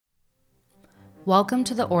Welcome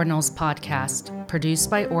to the Ordinals podcast, produced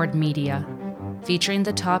by Ord Media, featuring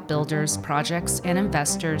the top builders, projects, and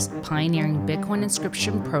investors pioneering Bitcoin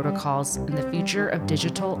inscription protocols and the future of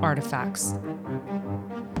digital artifacts.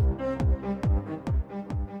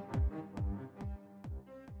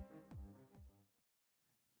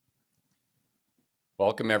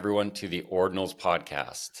 Welcome, everyone, to the Ordinals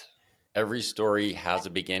podcast. Every story has a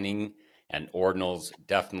beginning, and Ordinals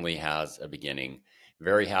definitely has a beginning.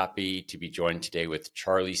 Very happy to be joined today with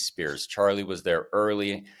Charlie Spears. Charlie was there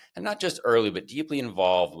early, and not just early, but deeply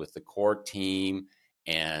involved with the core team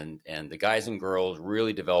and the guys and girls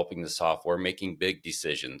really developing the software, making big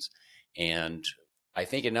decisions. And I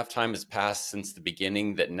think enough time has passed since the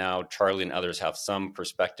beginning that now Charlie and others have some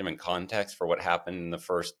perspective and context for what happened in the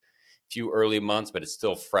first few early months, but it's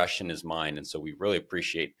still fresh in his mind. And so we really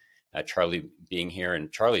appreciate Charlie being here.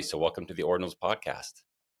 And Charlie, so welcome to the Ordinals podcast.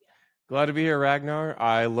 Glad to be here, Ragnar.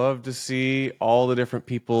 I love to see all the different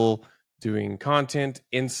people doing content,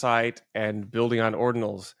 insight, and building on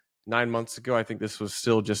Ordinals. 9 months ago, I think this was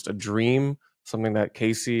still just a dream, something that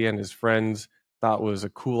Casey and his friends thought was a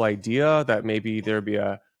cool idea, that maybe there'd be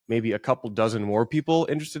a couple dozen more people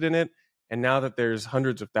interested in it. And now that there's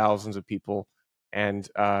hundreds of thousands of people, and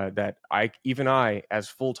that I, as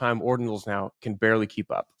full-time Ordinals now, can barely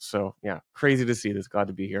keep up. So yeah, crazy to see this. Glad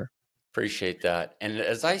to be here. Appreciate that. And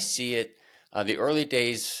as I see it, the early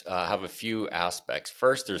days have a few aspects.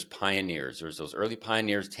 First, there's pioneers. There's those early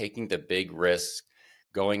pioneers taking the big risks,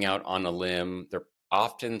 going out on a limb. They're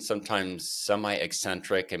often sometimes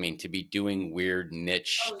semi-eccentric. I mean, to be doing weird,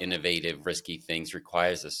 niche, innovative, risky things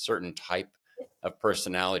requires a certain type of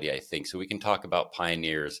personality, I think. So we can talk about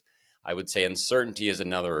pioneers. I would say uncertainty is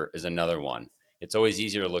another one. It's always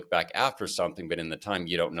easier to look back after something, but in the time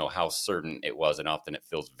you don't know how certain it was, and often it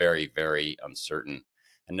feels very, very uncertain.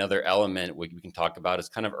 Another element we can talk about is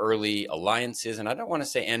kind of early alliances, and I don't want to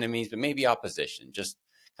say enemies, but maybe opposition, just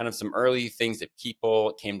kind of some early things that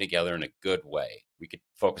people came together in a good way. We could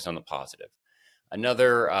focus on the positive.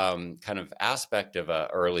 Another kind of aspect of an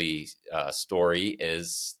early story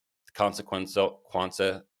is consequential.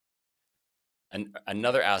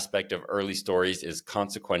 Another aspect of early stories is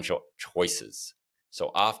consequential choices. So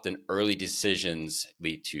often early decisions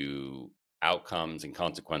lead to outcomes and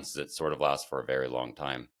consequences that sort of last for a very long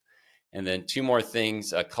time. And then two more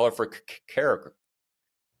things, colorful character.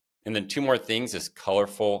 And then two more things is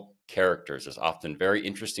colorful characters. There's often very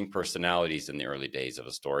interesting personalities in the early days of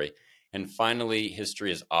a story. And finally,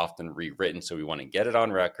 history is often rewritten. So we want to get it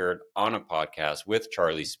on record on a podcast with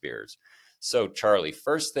Charlie Spears. So Charlie,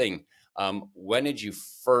 first thing, when did you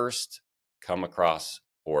first come across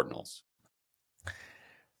Ordinals?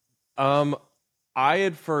 I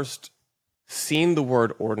had first seen the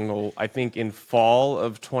word ordinal, I think, in fall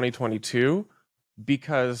of 2022,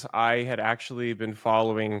 because I had actually been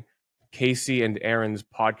following Casey and Aaron's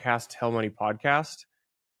podcast, Hell Money Podcast,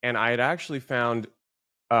 and I had actually found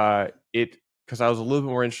it because I was a little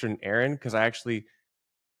bit more interested in Aaron, because I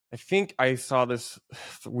think I saw this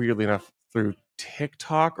weirdly enough through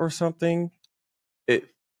TikTok or something.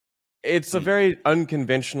 It's a very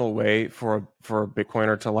unconventional way for a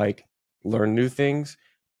Bitcoiner to like learn new things.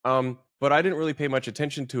 But I didn't really pay much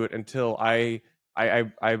attention to it until I'm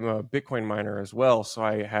a Bitcoin miner as well, so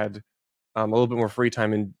I had a little bit more free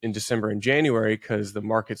time in December and January because the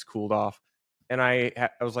markets cooled off, and I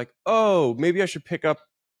was like, oh, maybe I should pick up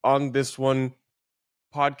on this one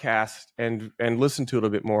podcast and listen to it a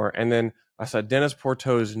bit more. And then I saw Dennis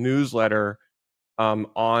Porto's newsletter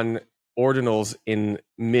on Ordinals in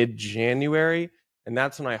mid-January, and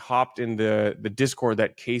that's when I hopped in the Discord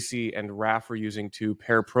that Casey and Raf were using to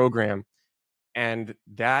pair program, and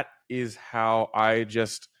that is how I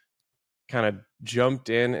just kind of jumped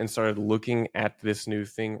in and started looking at this new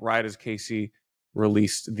thing right as Casey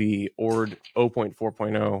released the Ord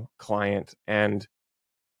 0.4.0 client. And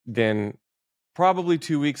then probably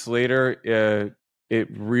 2 weeks later, it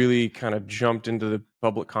really kind of jumped into the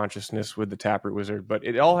public consciousness with the Taproot Wizard. But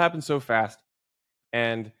it all happened so fast,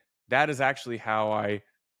 and that is actually how I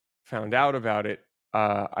found out about it.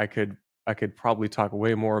 I could probably talk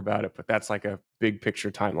way more about it, but that's like a big picture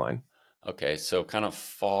timeline. Okay, so kind of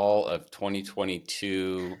fall of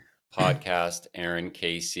 2022 podcast, Aaron,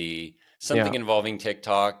 Casey, something involving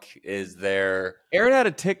TikTok is there. Aaron had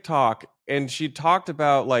a TikTok, and she talked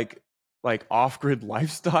about like off-grid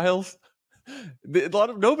lifestyles.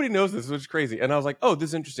 Nobody knows this, which is crazy. And I was like, oh, this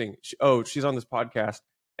is interesting. She's on this podcast,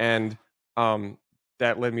 and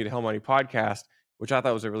that led me to Hell Money Podcast, which I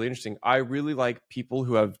thought was really interesting. I really like people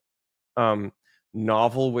who have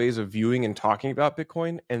novel ways of viewing and talking about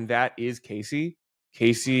Bitcoin, and that is Casey.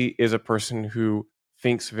 Casey is a person who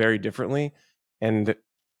thinks very differently, And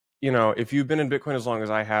if you've been in Bitcoin as long as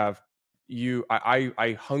I have,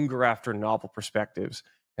 I hunger after novel perspectives,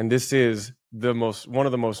 and this is one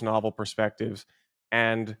of the most novel perspectives,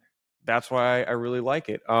 and that's why I really like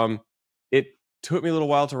it. It took me a little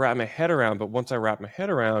while to wrap my head around, but once I wrapped my head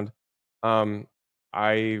around,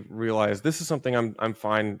 I realized this is something I'm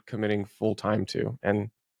fine committing full time to, and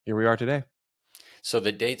here we are today. So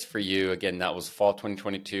the dates for you, again, that was fall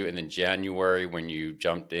 2022, and then January when you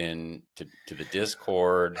jumped in to the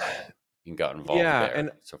Discord and got involved Yeah, there.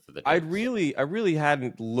 and So for the I dates. really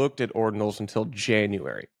hadn't looked at ordinals until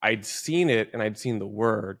January. I'd seen it and I'd seen the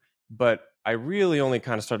word, but I really only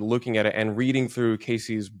kind of started looking at it and reading through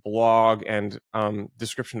Casey's blog and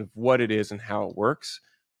description of what it is and how it works.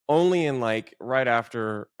 Only in like right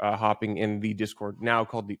after hopping in the Discord, now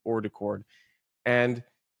called the Ordicord, and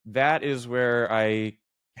that is where I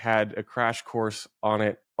had a crash course on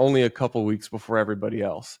it only a couple weeks before everybody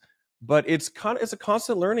else. But it's a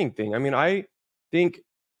constant learning thing. I mean, I think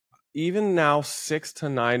even now 6 to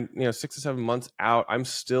 9, 6 to 7 months out, I'm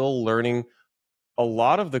still learning a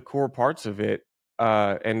lot of the core parts of it,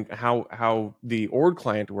 and how the Ord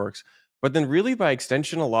client works, but then really by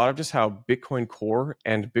extension, a lot of just how Bitcoin Core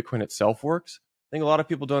and Bitcoin itself works. I think a lot of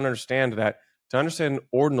people don't understand that to understand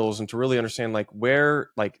ordinals and to really understand like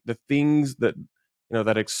where like the things that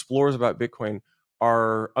that explores about Bitcoin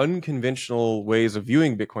are unconventional ways of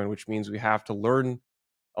viewing Bitcoin, which means we have to learn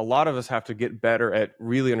a lot of us have to get better at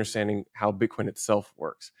really understanding how Bitcoin itself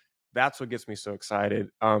works. That's what gets me so excited.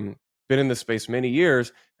 Been in this space many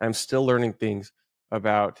years. I'm still learning things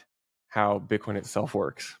about how Bitcoin itself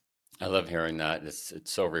works. I love hearing that. It's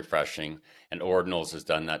so refreshing. And Ordinals has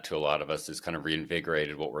done that to a lot of us. It's kind of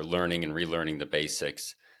reinvigorated what we're learning and relearning the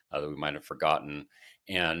basics that we might have forgotten.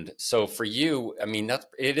 And so for you, I mean,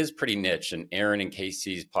 it is pretty niche. And Aaron and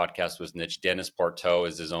Casey's podcast was niche. Dennis Porteau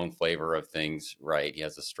is his own flavor of things, right? He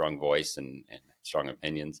has a strong voice and strong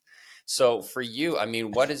opinions. So for you, I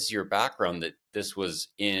mean, what is your background that this was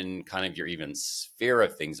in kind of your even sphere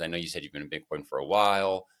of things? I know you said you've been in Bitcoin for a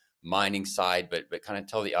while, mining side, but kind of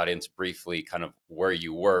tell the audience briefly kind of where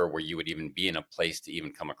you were, where you would even be in a place to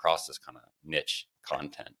even come across this kind of niche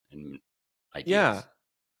content and Yeah, ideas.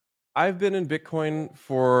 I've been in Bitcoin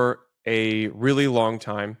for a really long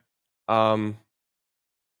time. Um,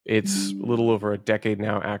 it's a little over a decade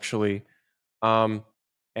now, actually. Um,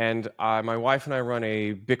 and my wife and I run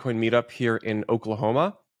a Bitcoin meetup here in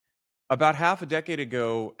Oklahoma. About half a decade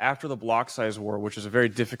ago, after the block size war, which is a very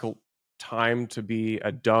difficult time to be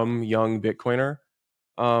a dumb young Bitcoiner,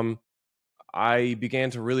 um, I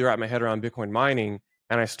began to really wrap my head around Bitcoin mining,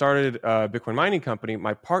 and I started a Bitcoin mining company.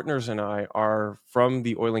 My partners and I are from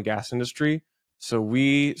the oil and gas industry, so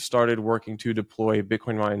we started working to deploy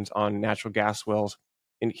Bitcoin mines on natural gas wells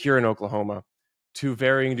here in Oklahoma to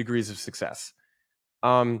varying degrees of success.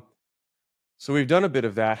 Um, so we've done a bit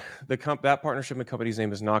of that. That partnership and company's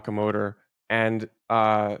name is Nakamoto, and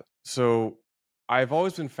so I've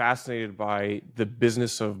always been fascinated by the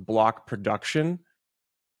business of block production,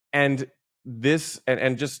 and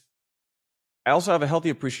and just I also have a healthy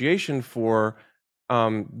appreciation for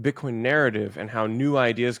Bitcoin narrative and how new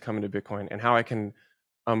ideas come into Bitcoin and how I can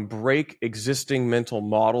break existing mental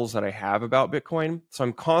models that I have about Bitcoin. So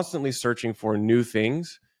I'm constantly searching for new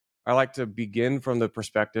things. I like to begin from the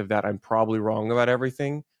perspective that I'm probably wrong about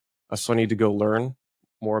everything. So I need to go learn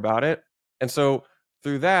more about it. And so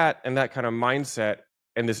through that and that kind of mindset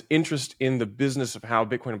and this interest in the business of how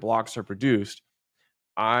Bitcoin blocks are produced,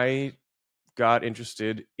 I got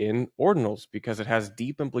interested in ordinals because it has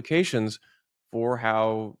deep implications for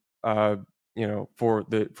how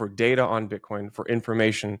for data on Bitcoin, for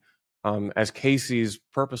information, as Casey's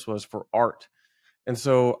purpose was for art. And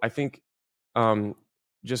so I think um,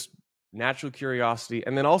 just natural curiosity,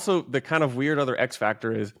 and then also the kind of weird other X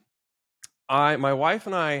factor is my wife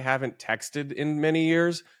and I haven't texted in many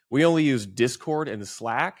years. We only use Discord and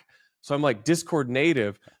Slack. So I'm like Discord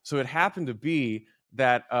native. So it happened to be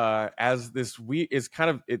that as this week is kind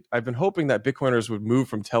of it, I've been hoping that Bitcoiners would move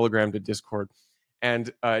from Telegram to Discord.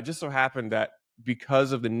 And it just so happened that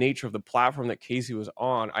because of the nature of the platform that Casey was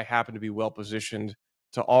on, I happened to be well positioned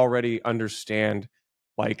to already understand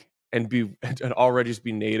like and be and already just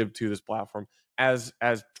be native to this platform. As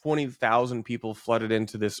 20,000 people flooded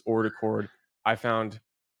into this Ordicord, I found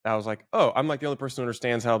I was like, oh, I'm like the only person who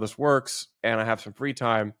understands how this works, and I have some free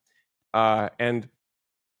time. And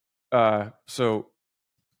so,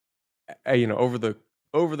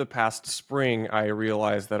 over the past spring, I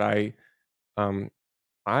realized that um,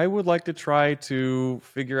 I would like to try to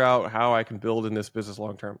figure out how I can build in this business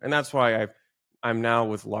long term, and that's why I'm now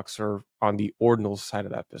with Luxor on the ordinal side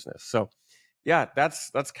of that business. So yeah, that's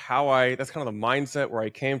that's kind of the mindset where I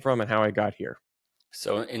came from and how I got here.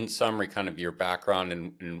 So in summary, kind of your background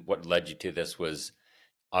and what led you to this was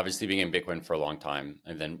obviously being in Bitcoin for a long time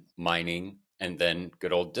and then mining and then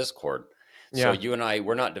good old Discord. So Yeah. you and I,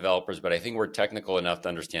 we're not developers, but I think we're technical enough to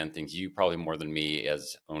understand things. You probably more than me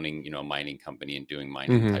as owning, a mining company and doing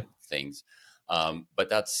mining Hmm. type things. But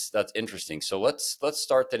that's interesting. So let's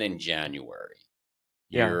start then in January.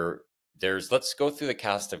 Yeah. You're let's go through the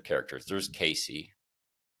cast of characters. There's Casey,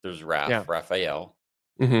 there's Yeah. Raphael,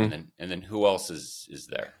 Hmm. and then who else is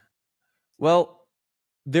there? Well,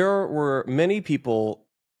 there were many people,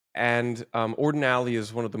 and Ordinali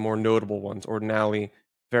is one of the more notable ones. Ordinali,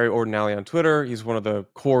 very Ordinali on Twitter. He's one of the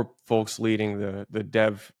core folks leading the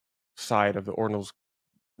dev side of the Ordinals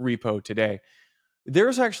repo today.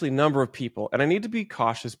 There's actually a number of people, and I need to be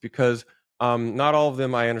cautious because not all of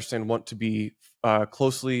them, I understand, want to be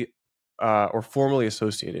closely or formally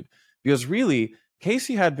associated. Because really,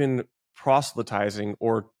 Casey had been proselytizing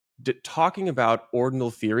or talking about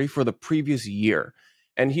ordinal theory for the previous year.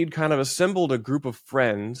 And he'd kind of assembled a group of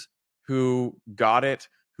friends who got it,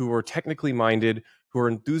 who were technically minded, who were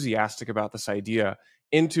enthusiastic about this idea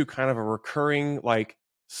into kind of a recurring, like,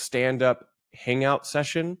 stand up hangout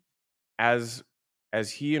session as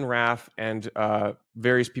he and Raf and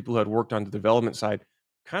various people who had worked on the development side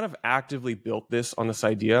kind of actively built this on this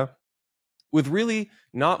idea with really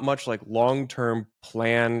not much like long-term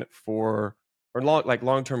plan for or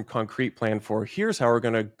long-term concrete plan for here's how we're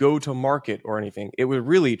going to go to market or anything. It would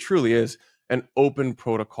really truly is an open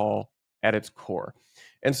protocol at its core.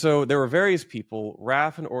 And so there were various people.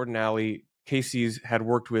 Raf and Ordinali, Casey's had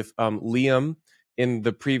worked with Liam in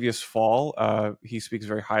the previous fall. He speaks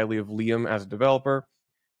very highly of Liam as a developer.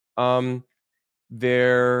 Um,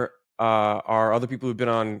 there are other people who've been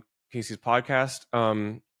on Casey's podcast.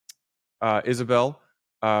 Isabel,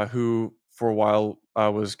 who for a while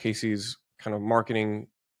was Casey's kind of marketing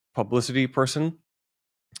publicity person.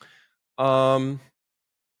 Um,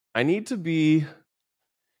 I need to be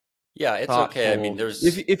Yeah, it's okay. I mean, thoughtful. there's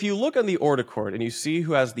If you look on the order cord and you see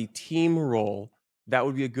who has the team role, that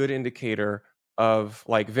would be a good indicator of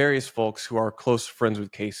like various folks who are close friends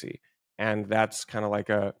with Casey, and that's kind of like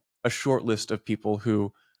a short list of people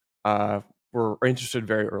who were interested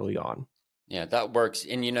very early on. Yeah, that works.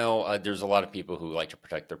 And there's a lot of people who like to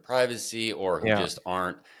protect their privacy or who Yeah, just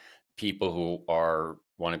aren't people who are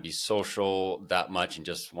want to be social that much and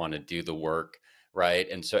just want to do the work, right?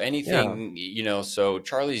 And so yeah, anything, so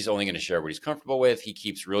Charlie's only going to share what he's comfortable with. He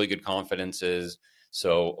keeps really good confidences.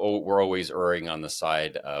 So we're always erring on the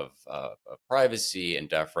side of privacy and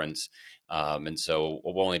deference. And so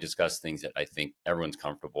we'll only discuss things that I think everyone's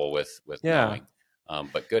comfortable with yeah. knowing.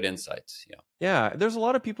 But good insights. Yeah. Yeah, there's a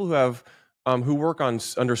lot of people who have who work on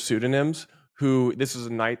under pseudonyms. Who this is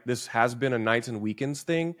a night. This has been a nights and weekends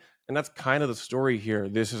thing, and that's kind of the story here.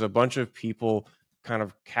 This is a bunch of people kind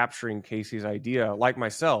of capturing Casey's idea. Like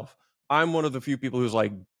myself, I'm one of the few people who's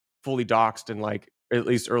like fully doxed and like at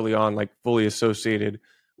least early on, like fully associated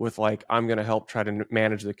with like I'm going to help try to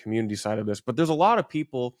manage the community side of this. But there's a lot of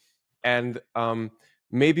people, and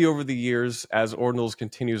maybe over the years as Ordinals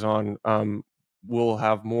continues on, we'll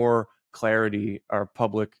have more clarity or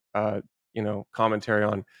public commentary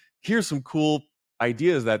on here's some cool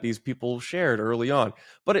ideas that these people shared early on.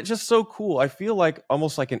 But it's just so cool. I feel like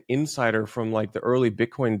almost like an insider from like the early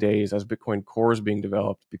Bitcoin days as Bitcoin core is being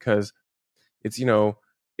developed, because it's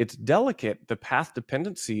it's delicate, the path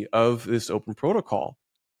dependency of this open protocol.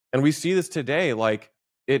 And we see this today. Like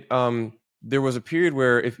it there was a period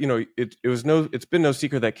where if it's been no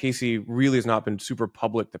secret that Casey really has not been super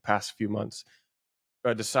public the past few months,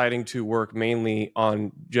 deciding to work mainly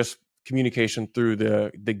on just communication through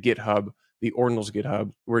the GitHub, the Ordinals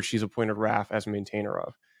GitHub, where she's appointed Raf as maintainer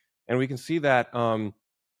of. And we can see that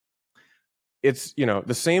it's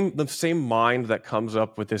the same mind that comes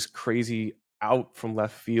up with this crazy out from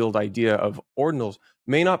left field idea of Ordinals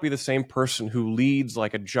may not be the same person who leads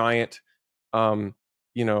like a giant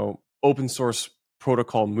open source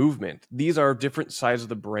protocol movement. These are different sides of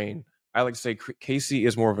the brain. I like to say Casey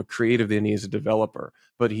is more of a creative than he is a developer,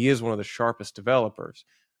 but he is one of the sharpest developers.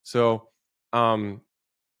 So, I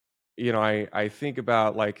think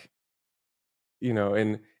about like,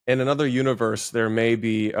 in another universe, there may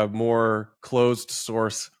be a more closed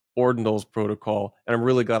source ordinals protocol, and I'm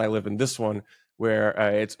really glad I live in this one where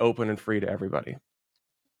it's open and free to everybody.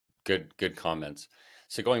 Good comments.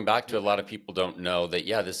 So going back to a lot of people don't know that,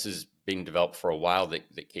 yeah, this is being developed for a while,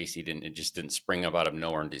 that Casey it just didn't spring up out of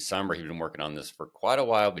nowhere in December. He'd been working on this for quite a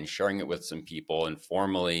while, been sharing it with some people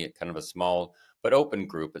informally, kind of a small but open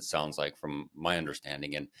group, it sounds like, from my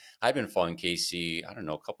understanding. And I've been following Casey, I don't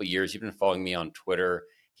know, a couple of years. He's been following me on Twitter.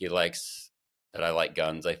 He likes that I like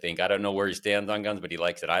guns, I think. I don't know where he stands on guns, but he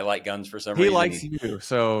likes that I like guns for some He likes reason. you,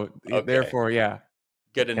 so Okay. therefore, yeah.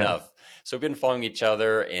 Good Yeah. enough. So we've been following each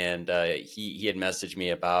other, and he had messaged me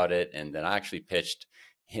about it, and then I actually pitched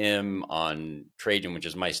him on Trajan, which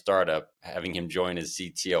is my startup, having him join as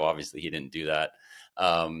CTO. Obviously, he didn't do that.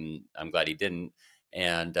 I'm glad he didn't.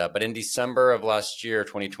 And but in December of last year,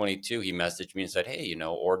 2022, he messaged me and said, "Hey,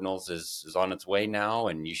 Ordinals is on its way now,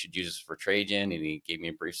 and you should use this for Trajan." And he gave me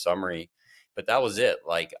a brief summary. But that was it.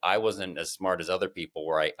 Like, I wasn't as smart as other people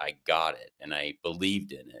where I got it and I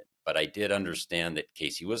believed in it. But I did understand that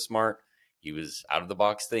Casey was smart. He was out of the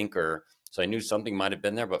box thinker. So I knew something might have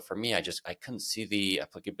been there. But for me, I couldn't see the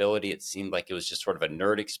applicability. It seemed like it was just sort of a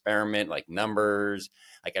nerd experiment, like numbers.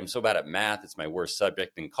 Like, I'm so bad at math. It's my worst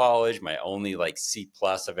subject in college. My only like C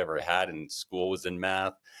plus I've ever had in school was in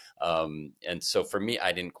math. And so for me,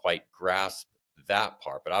 I didn't quite grasp that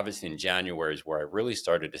part. But obviously in January is where I really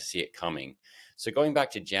started to see it coming. So going back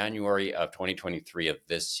to January of 2023 of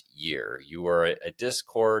this year, you were a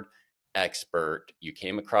Discord expert. You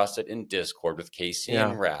came across it in Discord with Casey Yeah.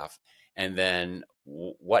 and Raf. And then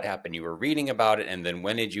what happened? You were reading about it. And then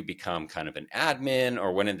when did you become kind of an admin,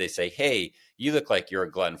 or when did they say, "Hey, you look like you're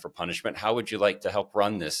a glutton for punishment. How would you like to help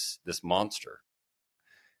run this monster?"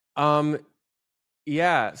 Um.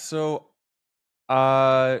 Yeah. So,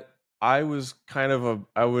 uh, I was kind of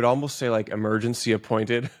I would almost say like emergency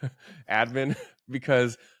appointed admin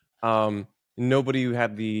because nobody who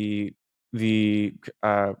had the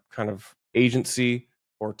kind of agency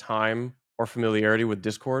or time or familiarity with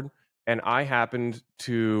Discord, and I happened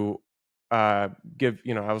to give,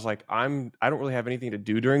 I was like, I don't really have anything to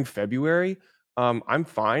do during February. I'm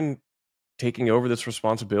fine taking over this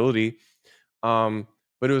responsibility.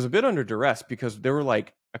 But it was a bit under duress because there were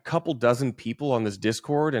like a couple dozen people on this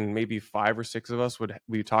Discord, and maybe 5 or 6 of us would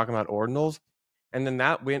be talking about ordinals, and then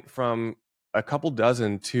that went from a couple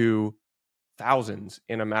dozen to thousands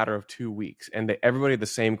in a matter of 2 weeks, and everybody had the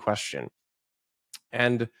same question.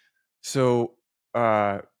 And so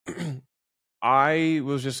uh, it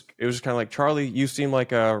was just kind of like, Charlie, you seem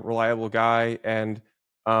like a reliable guy, and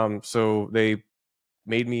so they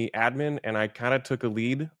made me admin, and I kind of took a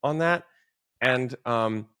lead on that. And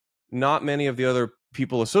not many of the other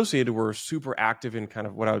people associated were super active in kind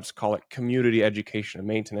of what I would call it community education and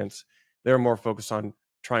maintenance. They're more focused on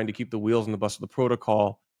trying to keep the wheels on the bus of the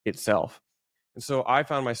protocol itself. And so I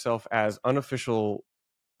found myself as unofficial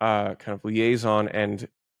kind of liaison and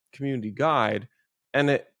community guide, and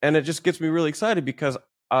it just gets me really excited because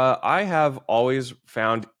I have always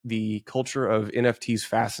found the culture of NFTs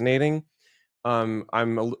fascinating.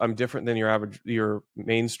 I'm different than your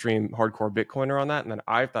mainstream hardcore Bitcoiner on that, and then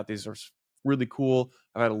I thought these are really cool.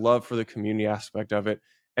 I've had a love for the community aspect of it,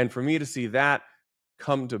 and for me to see that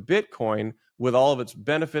come to Bitcoin with all of its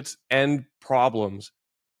benefits and problems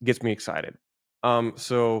gets me excited.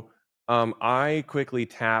 So I quickly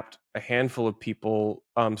tapped a handful of people,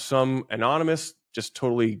 some anonymous, just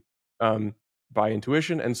totally by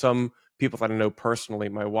intuition, and some people that I know personally,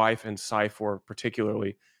 my wife and Cypher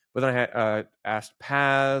particularly. But then I had asked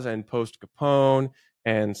Paz and Post Capone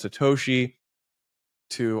and Satoshi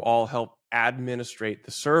to all help administrate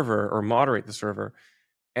the server or moderate the server.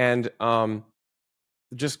 And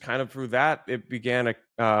just kind of through that, it began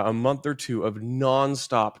a month or two of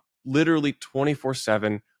nonstop, literally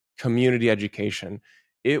 24/7 community education.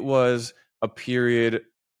 It was a period.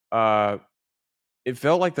 It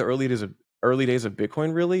felt like the early days of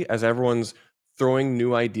Bitcoin, really, as everyone's throwing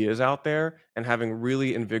new ideas out there and having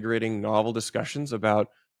really invigorating, novel discussions about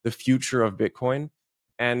the future of Bitcoin.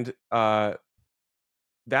 And I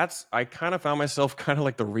kind of found myself kind of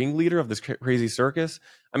like the ringleader of this crazy circus.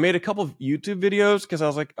 I made a couple of YouTube videos because I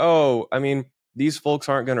was like, oh, I mean, these folks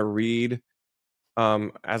aren't going to read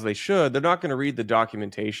as they should. They're not going to read the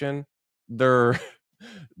documentation. They're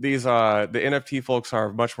the NFT folks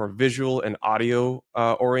are much more visual and audio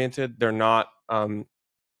oriented. They're not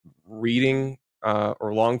reading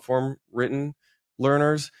or long form written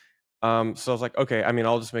learners. So I was like, okay, I mean,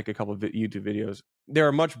 I'll just make a couple of YouTube videos. There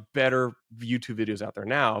are much better YouTube videos out there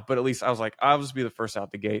now, but at least I was like, I'll just be the first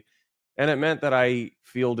out the gate. And it meant that I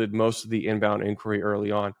fielded most of the inbound inquiry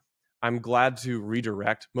early on. I'm glad to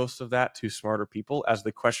redirect most of that to smarter people as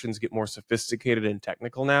the questions get more sophisticated and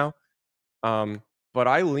technical now. But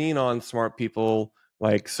I lean on smart people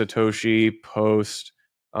like Satoshi, Post,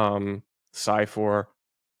 Cypher,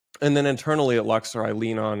 and then internally at Luxor,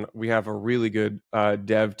 we have a really good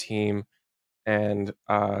dev team, and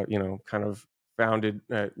kind of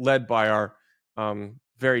led by our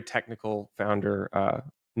very technical founder,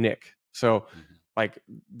 Nick. So Mhm. like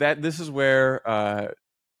that, this is where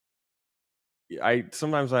I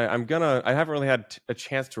sometimes I haven't really had a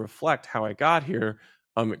chance to reflect how I got here,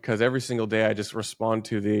 because every single day I just respond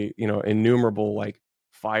to the innumerable like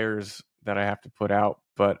fires that I have to put out.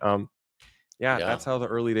 But yeah, Yeah. that's how the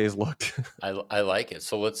early days looked. I like it.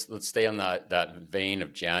 So let's stay on that vein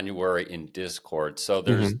of January in Discord. So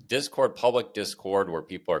there's Hmm. Discord, public Discord, where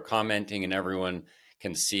people are commenting and everyone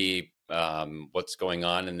can see what's going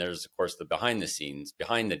on. And there's of course the behind the scenes,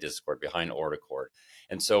 behind the Discord, behind Ordicord.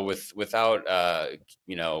 And so without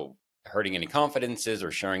hurting any confidences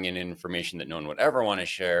or sharing any information that no one would ever want to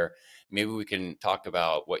share, maybe we can talk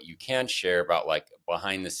about what you can share about like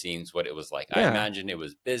behind the scenes, what it was like. I Yeah, imagine it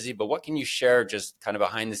was busy, but what can you share just kind of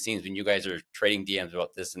behind the scenes when you guys are trading DMs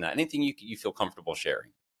about this and that? Anything you feel comfortable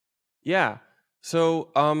sharing? yeah.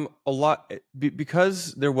 So a lot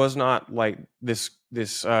because there was not like this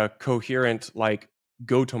coherent like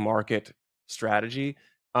go to market strategy.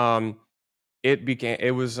 Um,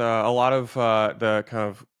 it was a lot of the kind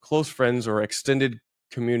of close friends or extended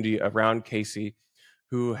community around Casey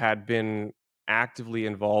who had been actively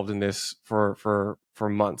involved in this for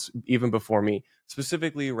months, even before me.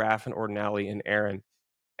 Specifically, Raf and Ordinali and Aaron,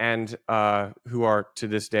 and who are to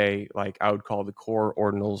this day like I would call the core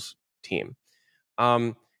Ordinals team.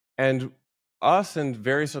 Um, and us and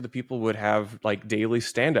various other people would have like daily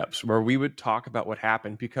stand-ups where we would talk about what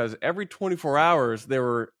happened, because every 24 hours there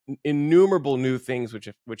were innumerable new things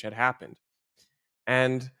which had happened.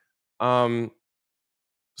 And um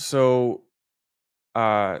so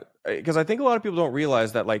because I think a lot of people don't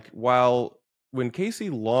realize that like while when Casey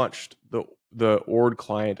launched the Ord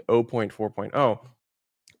client 0.4.0,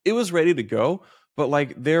 it was ready to go, but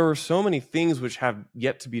like there were so many things which have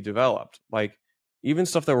yet to be developed, like even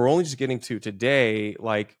stuff that we're only just getting to today,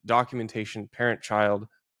 like documentation, parent child,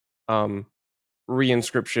 um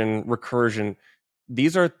reinscription, recursion.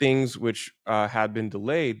 These are things which had been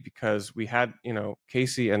delayed because we had,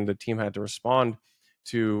 Casey and the team had to respond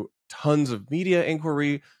to tons of media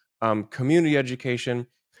inquiry, community education.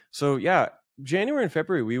 So yeah, January and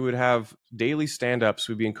February we would have daily stand-ups.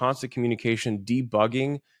 We'd be in constant communication,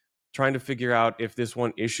 debugging, trying to figure out if this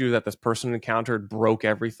one issue that this person encountered broke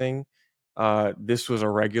everything. This was a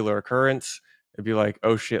regular occurrence. It'd be like,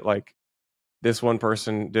 oh shit, like this one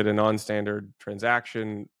person did a non-standard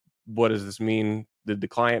transaction. What does this mean? Did the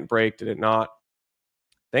client break? Did it not?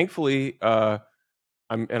 Thankfully,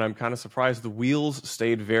 I'm kind of surprised the wheels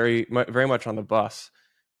stayed very much on the bus,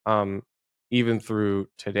 um, even through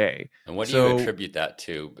today. And what do you So attribute that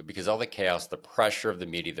to? Because all the chaos, the pressure of the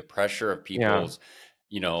media, the pressure of yeah. people's,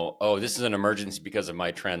 oh, this is an emergency because of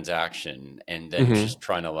my transaction, and then Hmm. just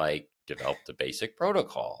trying to like develop the basic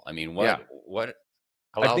protocol. I mean, Yeah. what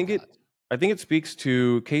I allowed think that? it speaks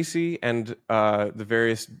to Casey and the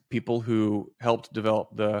various people who helped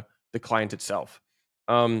develop the client itself.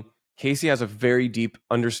 Um, Casey has a very deep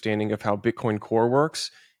understanding of how Bitcoin Core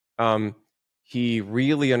works. Um, he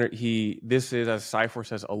really this is, as Cypher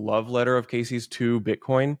says, a love letter of Casey's to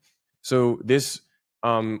Bitcoin. So this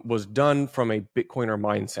was done from a Bitcoiner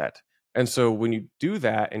mindset. And so when you do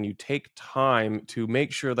that and you take time to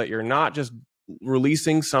make sure that you're not just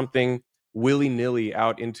releasing something willy nilly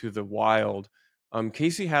out into the wild,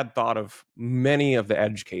 Casey had thought of many of the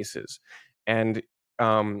edge cases. And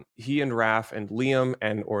he and Raf and Liam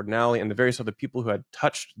and Ordinali and the various other people who had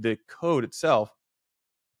touched the code itself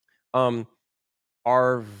um,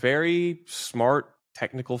 are very smart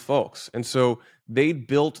technical folks. And so they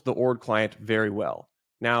built the Ord client very well.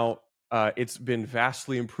 Now, it's been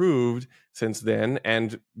vastly improved since then,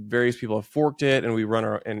 and various people have forked it, and we run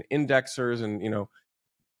our and indexers, and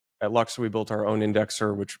at Luxor we built our own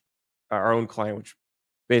indexer, which our own client, which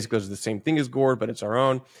basically does the same thing as Gord, but it's our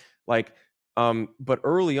own. Like, but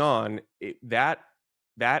early on,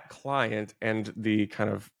 that client and the kind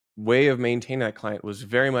of way of maintaining that client was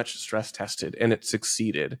very much stress tested, and it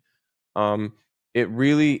succeeded. Um, it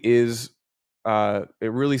really is. It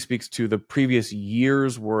really speaks to the previous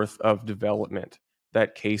year's worth of development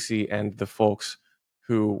that Casey and the folks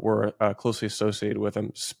who were closely associated with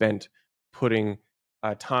him spent putting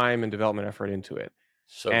time and development effort into it.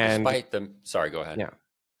 So And despite the, sorry, go ahead. yeah,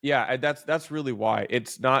 yeah, that's really why.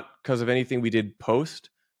 It's not because of anything we did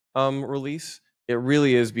post release. It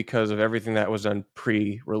really is because of everything that was done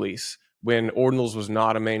pre-release, when Ordinals was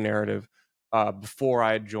not a main narrative. Before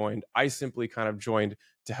I had joined, I simply kind of joined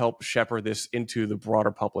to help shepherd this into the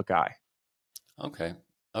broader public eye. Okay.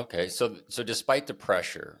 Okay. So despite the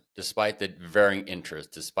pressure, despite the varying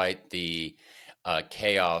interest, despite the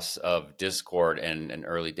chaos of Discord and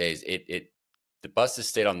early days, the bus has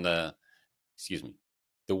stayed on the, excuse me,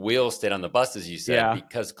 the wheels stayed on the bus, as you said,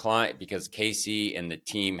 Yeah, because Casey and the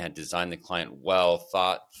team had designed the client well,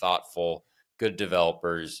 thoughtful, good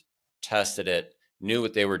developers, tested it, knew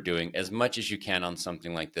what they were doing as much as you can on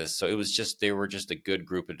something like this. So they were just a good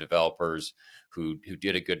group of developers who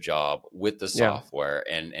did a good job with the yeah, software.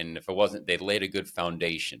 And if it wasn't, they laid a good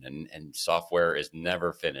foundation, and software is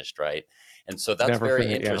never finished, right? And so it's that's never very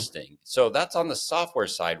finished. Yeah, interesting. So that's on the software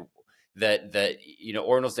side, that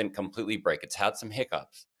Ordinals didn't completely break. It's had some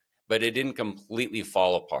hiccups, but it didn't completely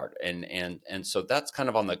fall apart. And so that's kind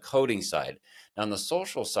of on the coding side. Now on the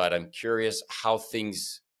social side, I'm curious how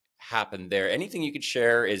things happen there. Anything you could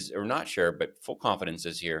share is, or not share, but full confidence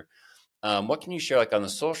is here. What can you share, like on the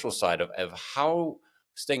social side of how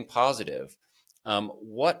staying positive?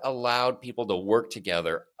 What allowed people to work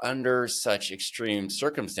together under such extreme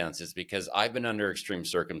circumstances? Because I've been under extreme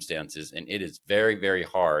circumstances, and it is very, very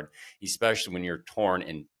hard, especially when you're torn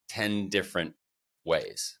in 10 different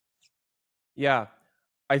ways. yeah.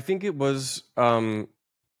 I think it was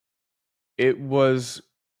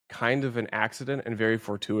kind of an accident and very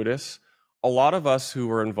fortuitous. A lot of us who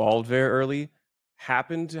were involved very early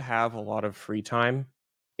happened to have a lot of free time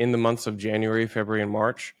in the months of January, February, and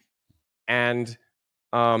March, and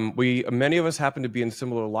we many of us happen to be in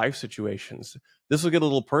similar life situations. This will get a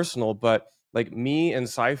little personal, but like me and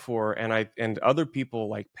Cypher and other people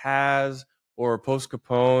like Paz or Post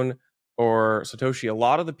Capone or Satoshi, a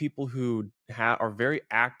lot of the people who are very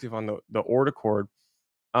active on the Order Cord,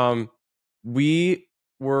 um, we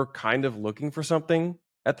were kind of looking for something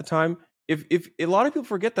at the time. If a lot of people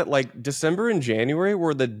forget that like December and January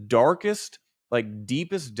were the darkest, like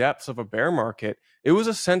deepest depths of a bear market. It was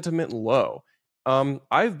a sentiment low.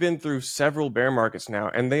 I've been through several bear markets now,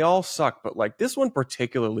 and they all suck, but like this one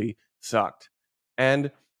particularly sucked.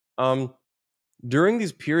 And um, during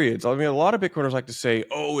these periods, I mean, a lot of Bitcoiners like to say,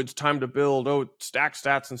 "Oh, it's time to build. Oh, stack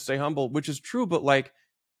stats and stay humble," which is true. But like,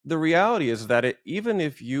 the reality is that even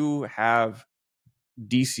if you have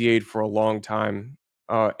DCA'd for a long time,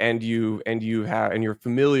 and you're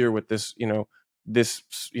familiar with this, this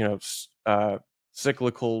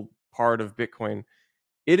cyclical part of Bitcoin,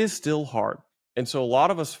 it is still hard. And so a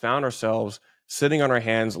lot of us found ourselves sitting on our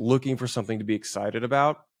hands looking for something to be excited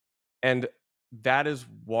about. And that is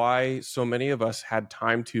why so many of us had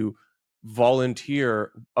time to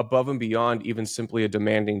volunteer above and beyond even simply a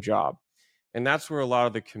demanding job. And that's where a lot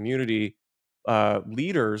of the community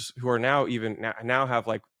leaders who are now have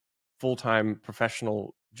like full-time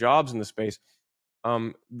professional jobs in the space,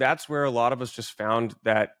 that's where a lot of us just found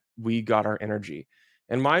that we got our energy.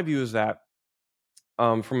 And my view is that,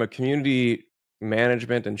 from a community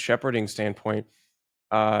management and shepherding standpoint,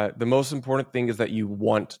 the most important thing is that you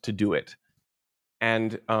want to do it,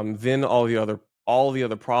 and then all the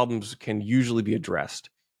other problems can usually be addressed.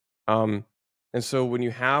 Um, and so when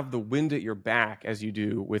you have the wind at your back, as you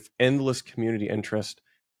do with endless community interest,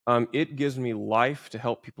 it gives me life to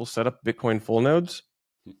help people set up Bitcoin full nodes.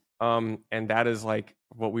 And that is like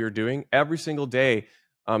what we were doing every single day.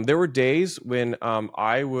 There were days when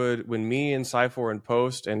when me and Cypher and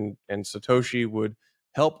Post and Satoshi would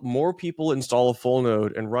help more people install a full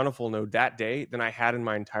node and run a full node that day than I had in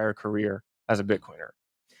my entire career as a Bitcoiner.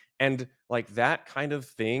 And like that kind of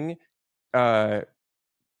thing uh,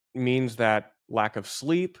 means that lack of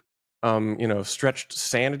sleep, stretched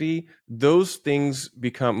sanity, those things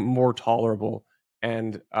become more tolerable,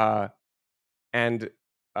 and and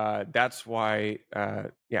that's why,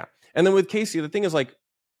 yeah. And then with Casey, the thing is like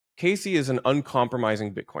Casey is an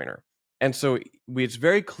uncompromising Bitcoiner, and so it's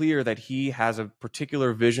very clear that he has a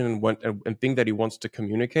particular vision and thing that he wants to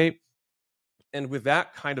communicate. And with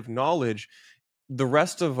that kind of knowledge, the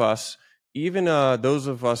rest of us, even those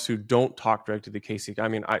of us who don't talk directly to Casey, I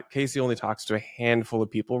mean, Casey only talks to a handful of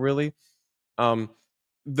people, really. Um,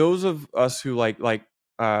 those of us who like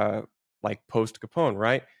Post Capone,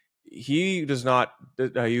 right? He does not.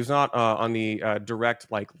 He's not on the direct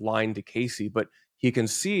like line to Casey, but he can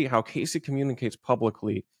see how Casey communicates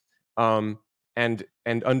publicly, um, and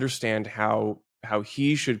understand how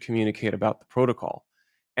he should communicate about the protocol.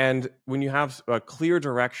 And when you have a clear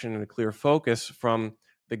direction and a clear focus from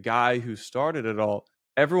the guy who started it all,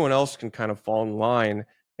 everyone else can kind of fall in line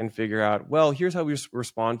and figure out, well, here's how we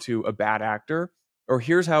respond to a bad actor, or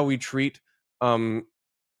here's how we treat um,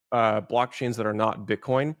 blockchains that are not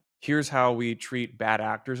Bitcoin. Here's how we treat bad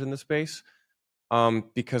actors in the space,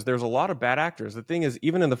 because there's a lot of bad actors. The thing is,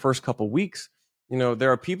 even in the first couple weeks,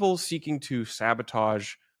 there are people seeking to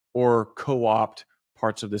sabotage or co-opt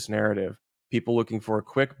parts of this narrative. People looking for a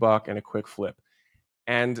quick buck and a quick flip.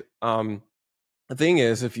 And the thing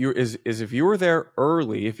is, if you were there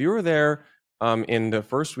early, if you were there in the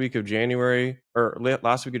first week of January, or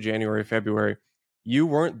last week of January, February, you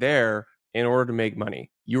weren't there in order to make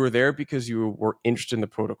money. You were there because you were interested in the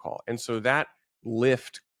protocol. And so that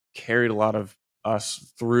lift carried a lot of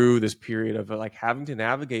us through this period of like having to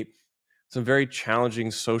navigate some very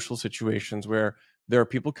challenging social situations where there are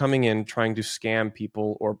people coming in trying to scam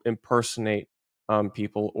people or impersonate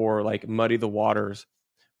people or like muddy the waters.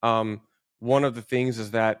 um, One of the things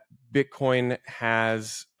is that Bitcoin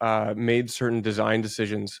has made certain design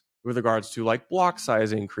decisions with regards to like block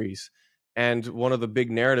size increase. And one of the big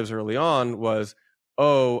narratives early on was,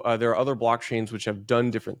 there are other blockchains which have done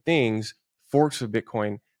different things, forks of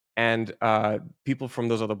Bitcoin. And people from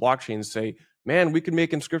those other blockchains say, man, we could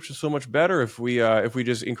make inscription so much better if we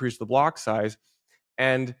just increase the block size.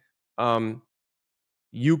 And um,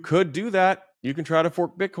 you could do that. You can try to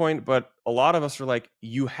fork Bitcoin, but a lot of us are like,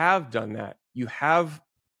 you have done that. You have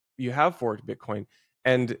forked Bitcoin,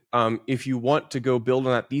 and if you want to go build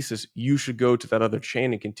on that thesis, you should go to that other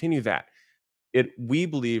chain and continue that. We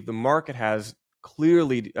believe the market has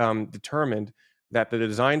clearly determined that the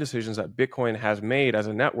design decisions that Bitcoin has made as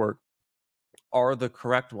a network are the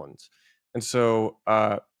correct ones. And so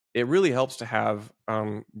it really helps to have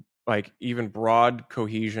like even broad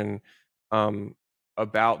cohesion um,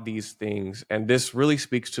 about these things. And this really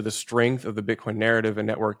speaks to the strength of the Bitcoin narrative and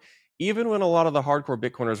network. Even when a lot of the hardcore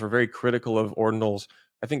Bitcoiners were very critical of ordinals,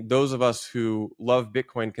 I think those of us who love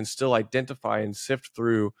Bitcoin can still identify and sift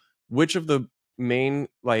through which of the main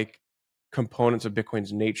like components of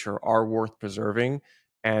Bitcoin's nature are worth preserving,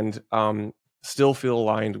 and still feel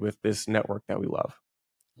aligned with this network that we love.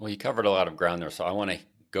 Well, you covered a lot of ground there, so I want to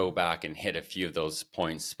go back and hit a few of those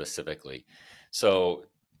points specifically. So,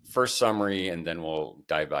 first summary, and then we'll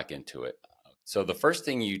dive back into it. So, the first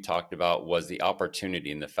thing you talked about was the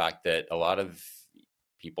opportunity and the fact that a lot of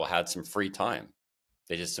people had some free time.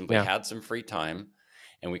 They just simply Yeah. had some free time,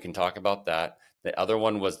 and we can talk about that. The other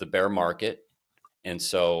one was the bear market. And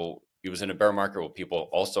so it was in a bear market where people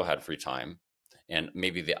also had free time and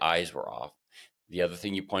maybe the eyes were off. The other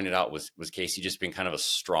thing you pointed out was Casey just being kind of a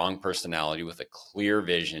strong personality with a clear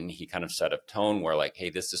vision. He kind of set a tone where like, hey,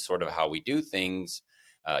 this is sort of how we do things.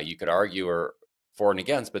 You could argue or for and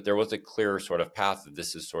against, but there was a clear sort of path that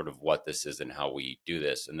this is sort of what this is and how we do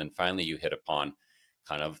this. And then finally you hit upon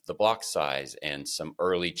kind of the block size and some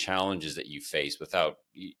early challenges that you face without,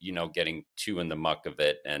 getting too in the muck of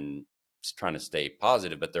it and trying to stay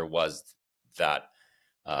positive. But there was that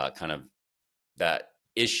kind of that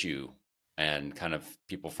issue and kind of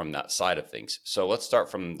people from that side of things. So let's start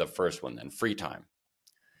from the first one then, free time.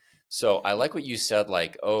 So I like what you said,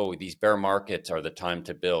 like, oh, these bear markets are the time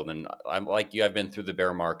to build. And I'm like you, I've been through the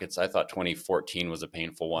bear markets. I thought 2014 was a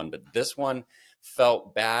painful one, but this one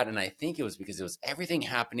felt bad. And I think it was because it was everything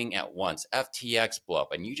happening at once. FTX blew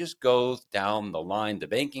up, and you just go down the line, the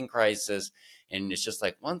banking crisis, and it's just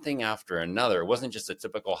like one thing after another. It wasn't just a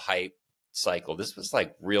typical hype cycle. This was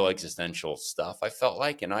like real existential stuff, I felt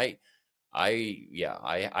like. And I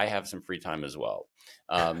have some free time as well.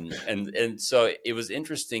 And so it was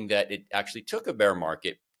interesting that it actually took a bear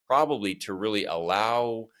market probably to really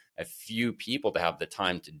allow a few people to have the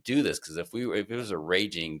time to do this. Because if it was a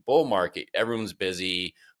raging bull market, everyone's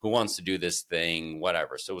busy, who wants to do this thing,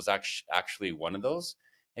 whatever. So it was actually one of those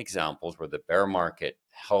examples where the bear market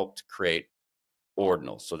helped create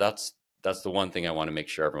ordinals. So that's the one thing I want to make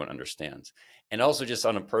sure everyone understands. And also just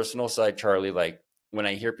on a personal side, Charlie, like when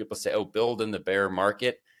I hear people say, oh, build in the bear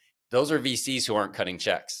market, those are VCs who aren't cutting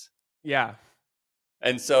checks. Yeah.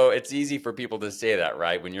 And so it's easy for people to say that,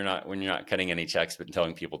 right? When you're not cutting any checks, but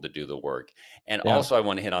telling people to do the work. And Yeah. also I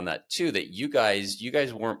want to hit on that too, that you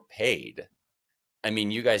guys weren't paid. I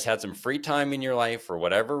mean, you guys had some free time in your life for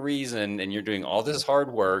whatever reason, and you're doing all this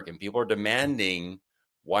hard work, and people are demanding,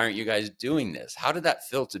 why aren't you guys doing this? How did that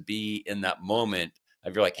feel to be in that moment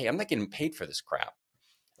of you're like, hey, I'm not getting paid for this crap?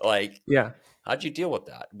 Like, Yeah. how'd you deal with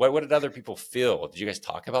that? What did other people feel? Did you guys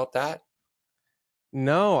talk about that?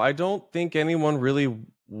 No, I don't think anyone really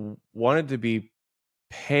wanted to be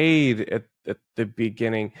paid at the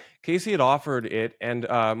beginning. Casey had offered it, and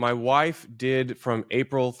my wife did from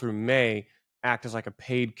April through May act as like a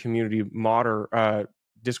paid community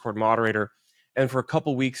Discord moderator. And for a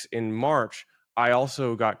couple weeks in March, I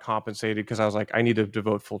also got compensated because I was like, I need to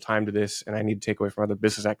devote full time to this, and I need to take away from other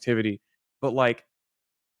business activity. But like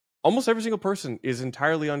almost every single person is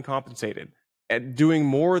entirely uncompensated at doing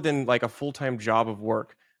more than like a full-time job of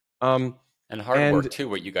work. And hard And work too,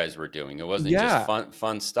 what you guys were doing. It wasn't just yeah,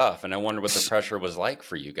 fun stuff. And I wondered what the pressure was like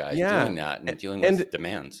for you guys yeah, doing that and dealing and with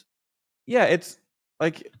demands. yeah, it's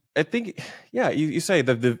like I think yeah, you say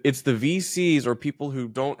that it's the VCs or people who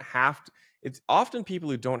don't have to. it's often people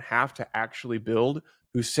who don't have to actually build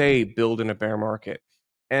who say build in a bear market.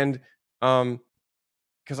 And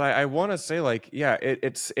because I want to say, like, yeah,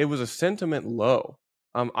 it was a sentiment low.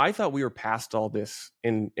 I thought we were past all this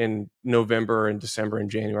in November and December and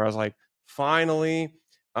January. I was like, finally,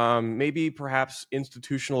 maybe perhaps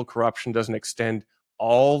institutional corruption doesn't extend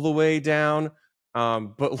all the way down,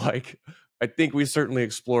 but like I think we certainly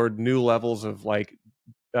explored new levels of like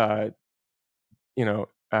uh, you know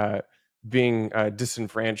being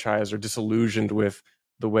disenfranchised or disillusioned with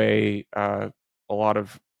the way a lot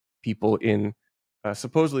of people in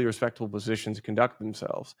supposedly respectable positions conduct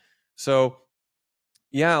themselves. So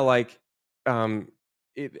yeah, like um,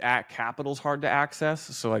 it at capital's hard to access.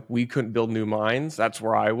 So like we couldn't build new mines. That's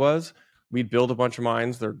where I was. We'd build a bunch of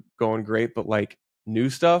mines. They're going great, but like new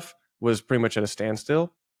stuff was pretty much at a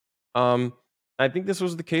standstill. Um, I think this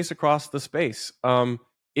was the case across the space. You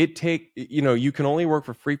can only work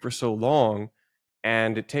for free for so long,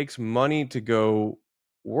 and it takes money to go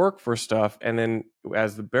work for stuff. And then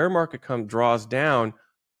as the bear market draws down,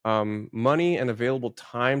 money and available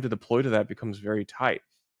time to deploy to that becomes very tight.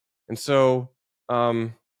 And so,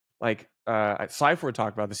 Cypher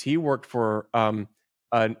talked about this. He worked for a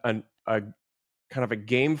kind of a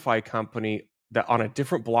GameFi company that on a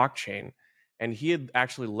different blockchain, and he had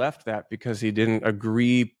actually left that because he didn't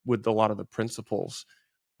agree with a lot of the principles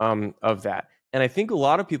of that. And I think a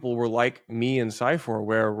lot of people were like me and Cypher,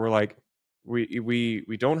 where we're like,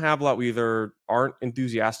 we don't have a lot. We either aren't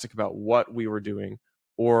enthusiastic about what we were doing,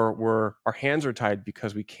 or our hands are tied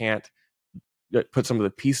because we can't put some of the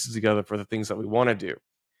pieces together for the things that we want to do.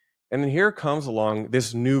 And then here comes along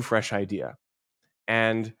this new, fresh idea,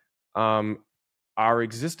 and um, our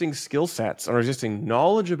existing skill sets, our existing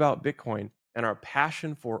knowledge about Bitcoin, and our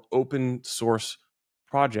passion for open source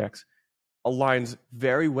projects aligns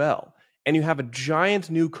very well. And you have a giant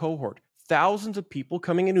new cohort, thousands of people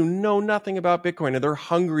coming in who know nothing about Bitcoin and they're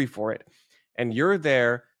hungry for it. And you're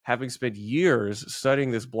there having spent years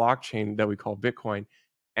studying this blockchain that we call Bitcoin,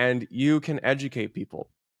 and you can educate people.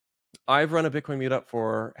 I've run a Bitcoin meetup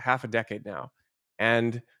for half a decade now.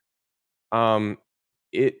 And um,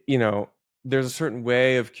 there's a certain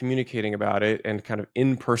way of communicating about it and kind of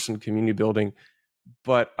in-person community building,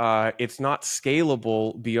 but it's not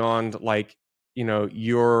scalable beyond like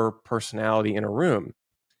your personality in a room.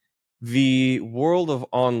 The world of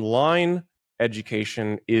online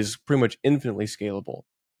education is pretty much infinitely scalable.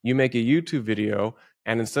 You make a YouTube video,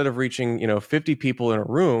 and instead of reaching 50 people in a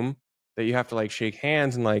room that you have to like shake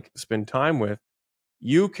hands and like spend time with,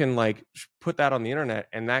 you can like put that on the internet,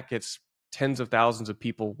 and that gets tens of thousands of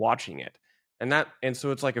people watching it. And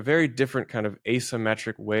so it's like a very different kind of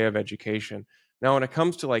asymmetric way of education. Now when it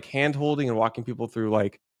comes to like hand holding and walking people through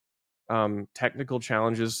like technical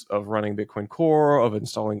challenges of running Bitcoin Core, of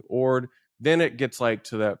installing Ord, then it gets like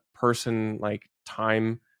to that person like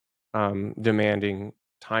time demanding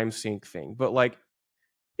time sync thing. But like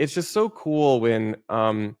it's just so cool when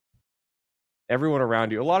everyone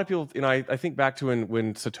around you, a lot of people, I think back to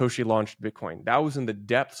when Satoshi launched Bitcoin. That was in the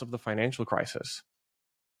depths of the financial crisis.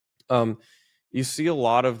 You see a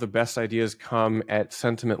lot of the best ideas come at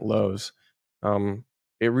sentiment lows.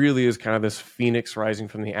 It really is kind of this phoenix rising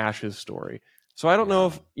from the ashes story. So I don't know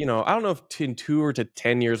if in 2 or to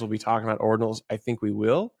 10 years we'll be talking about ordinals. I think we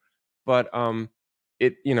will, but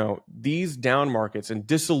these down markets and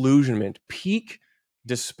disillusionment, peak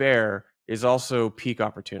despair is also peak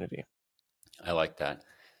opportunity. I like that.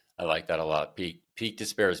 I like that a lot. Peak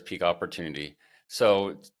despair is peak opportunity.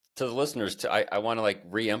 So to the listeners, I want to like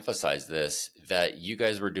reemphasize this, that you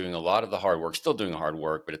guys were doing a lot of the hard work, still doing hard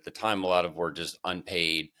work, but at the time, a lot of were just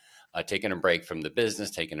unpaid, taking a break from the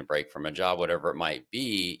business, taking a break from a job, whatever it might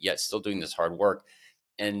be, yet still doing this hard work.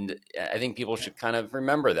 And I think people should kind of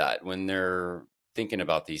remember that when they're thinking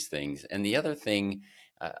about these things. And the other thing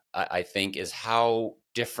I think is how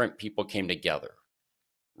different people came together,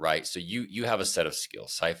 right? So you have a set of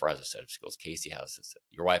skills. Cypher has a set of skills. Casey has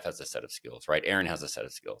your wife has a set of skills, right? Aaron has a set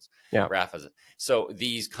of skills. Yeah. Raph has so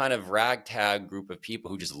these kind of ragtag group of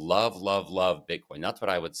people who just love Bitcoin. That's what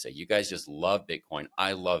I would say. You guys just love Bitcoin.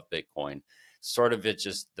 I love Bitcoin. Sort of it's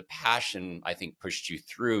just the passion, I think, pushed you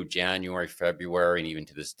through January, February, and even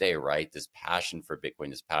to this day, right? This passion for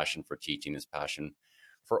Bitcoin, this passion for teaching, this passion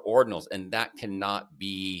for ordinals. And that cannot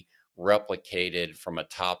be replicated from a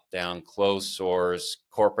top-down closed source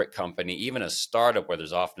corporate company, even a startup where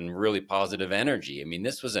there's often really positive energy. I mean,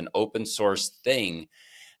 this was an open source thing,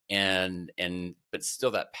 and but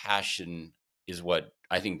still that passion is what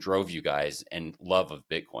I think drove you guys, and love of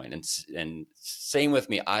Bitcoin. And same with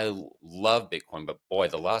me. I love Bitcoin, but boy,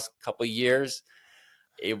 the last couple of years,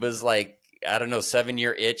 it was like I don't know,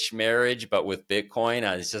 7-year itch marriage, but with Bitcoin.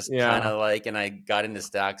 I was just kind Yeah. of like, and I got into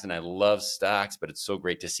stacks and I love stacks, but it's so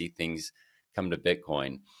great to see things come to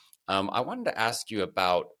Bitcoin. I wanted to ask you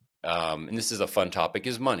about, and this is a fun topic,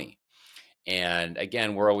 is money. And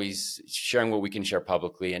again, we're always sharing what we can share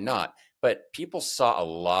publicly and not, but people saw a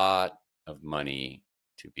lot of money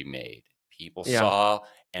to be made. People Yeah. saw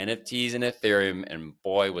NFTs and Ethereum, and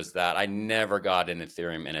boy, was that, I never got in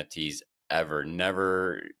Ethereum NFTs ever,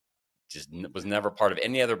 never, just was never part of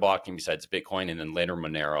any other blockchain besides Bitcoin, and then later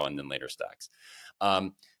Monero, and then later Stacks.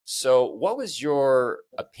 Um, so what was your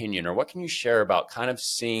opinion, or what can you share about kind of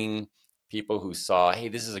seeing people who saw, hey,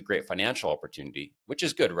 this is a great financial opportunity, which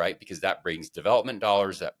is good, right? Because that brings development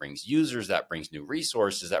dollars, that brings users, that brings new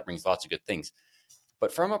resources, that brings lots of good things.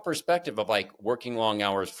 But from a perspective of like working long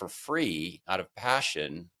hours for free out of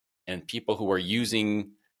passion, and people who are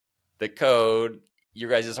using the code, your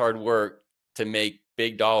guys' hard work to make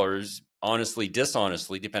big dollars, honestly,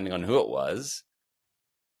 dishonestly, depending on who it was.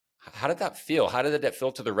 How did that feel? How did that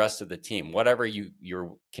feel to the rest of the team? Whatever you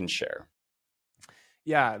can share.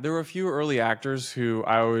 Yeah, there were a few early actors who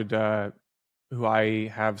I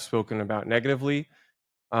have spoken about negatively,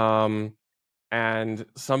 and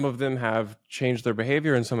some of them have changed their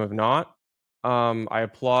behavior and some have not. I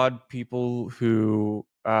applaud people who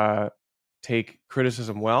take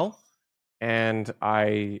criticism well, and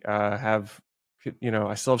I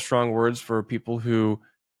still have strong words for people who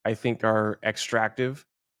I think are extractive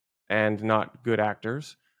and not good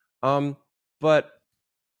actors. But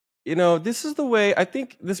this is the way. I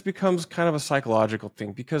think this becomes kind of a psychological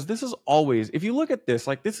thing, because this is always, if you look at this,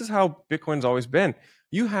 like, this is how Bitcoin's always been.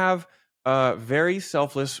 You have very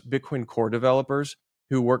selfless Bitcoin core developers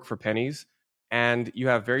who work for pennies, and you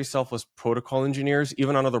have very selfless protocol engineers,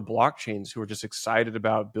 even on other blockchains, who are just excited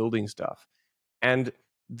about building stuff. And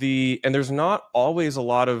there's not always a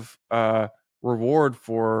lot of reward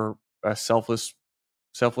for selfless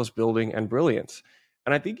building and brilliance.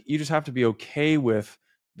 And I think you just have to be okay with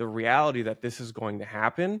the reality that this is going to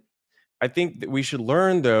happen. I think that we should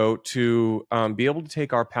learn, though, to be able to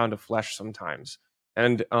take our pound of flesh sometimes.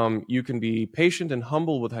 And you can be patient and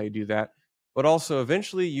humble with how you do that. But also,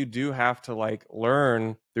 eventually, you do have to like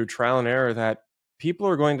learn through trial and error that people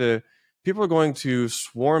are going to people are going to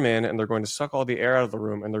swarm in, and they're going to suck all the air out of the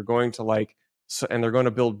room, and they're going to and they're going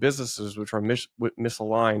to build businesses which are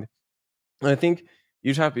misaligned. And I think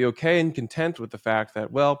you just have to be okay and content with the fact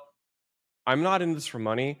that, well, I'm not in this for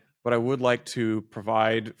money, but I would like to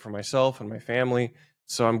provide for myself and my family.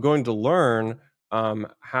 So I'm going to learn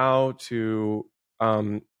how to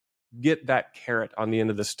get that carrot on the end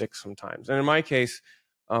of the stick sometimes. And in my case,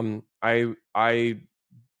 I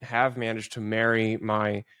have managed to marry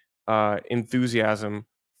my enthusiasm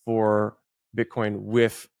for Bitcoin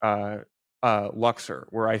with Luxor,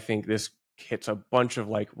 where I think this hits a bunch of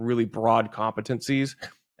like really broad competencies,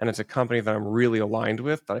 and it's a company that I'm really aligned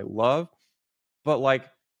with, that I love. But like,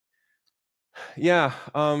 yeah,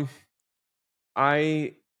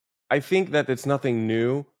 I I think that it's nothing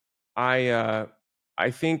new. I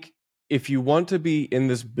think if you want to be in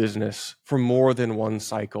this business for more than one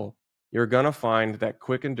cycle, you're gonna find that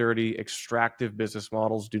quick and dirty extractive business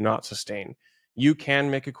models do not sustain. You can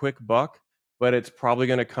make a quick buck, but it's probably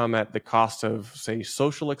going to come at the cost of, say,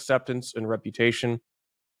 social acceptance and reputation.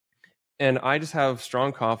 And I just have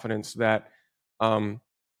strong confidence that, um,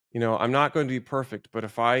 I'm not going to be perfect, but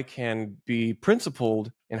if I can be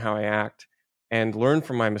principled in how I act and learn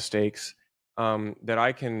from my mistakes, that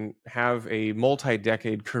I can have a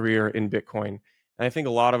multi-decade career in Bitcoin. And I think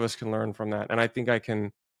a lot of us can learn from that. And I think I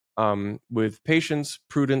can, with patience,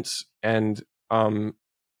 prudence, and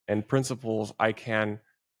principles, I can,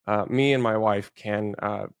 me and my wife can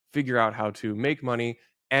figure out how to make money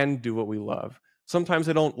and do what we love. Sometimes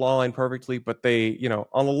they don't align perfectly, but they,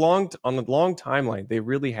 on the long timeline, they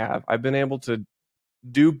really have. I've been able to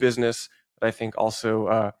do business that I think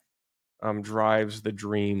also drives the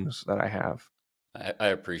dreams that I have. I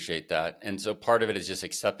appreciate that. And so part of it is just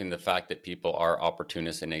accepting the fact that people are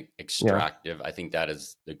opportunists and Yeah. extractive. I think that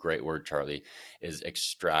is the great word, Charlie, is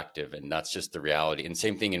extractive. And that's just the reality. And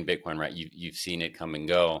same thing in Bitcoin, right? You've seen it come and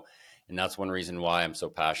go. And that's one reason why I'm so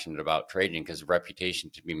passionate about trading, because reputation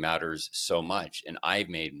to me matters so much. And I've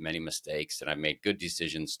made many mistakes, and I've made good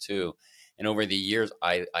decisions too. And over the years,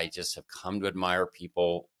 I just have come to admire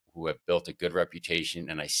people who have built a good reputation,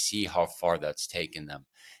 and I see how far that's taken them.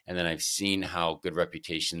 And then I've seen how good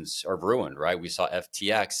reputations are ruined, right? We saw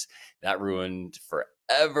FTX, that ruined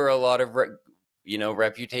forever a lot of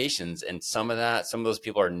reputations. And some of those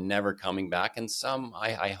people are never coming back, and some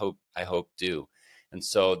I hope do. And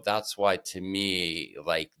so that's why, to me,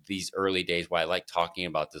 like these early days, why I like talking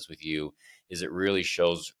about this with you, is it really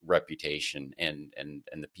shows reputation, and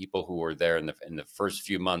the people who were there in the first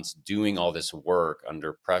few months doing all this work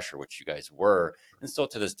under pressure, which you guys were, and still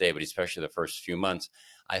to this day, but especially the first few months.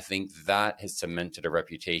 I think that has cemented a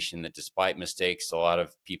reputation that, despite mistakes a lot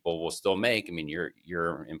of people will still make. I mean,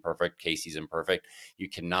 you're imperfect, Casey's imperfect. You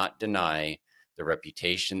cannot deny the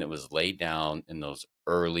reputation that was laid down in those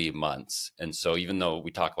early months. And so, even though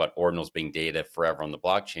we talk about ordinals being data forever on the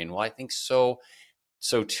blockchain, well, I think so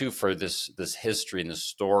too for this history and the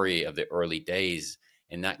story of the early days,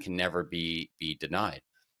 and that can never be denied,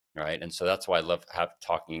 right? And so that's why I love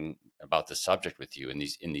talking about the subject with you and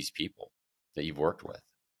these people that you've worked with.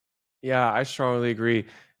 Yeah, I strongly agree.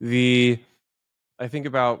 I think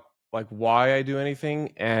about like why I do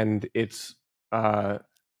anything, and it's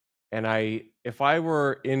and I if I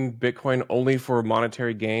were in Bitcoin only for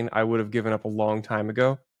monetary gain, I would have given up a long time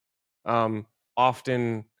ago.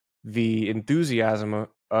 Often the enthusiasm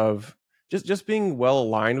of just being well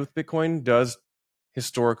aligned with Bitcoin does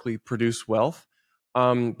historically produce wealth.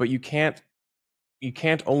 But you can't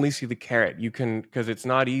only see the carrot. You can, because it's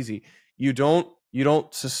not easy. You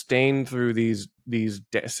don't sustain through these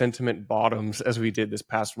sentiment bottoms as we did this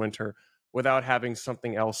past winter without having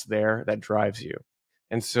something else there that drives you.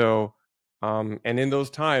 And so and in those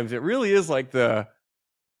times it really is like the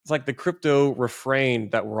it's like the crypto refrain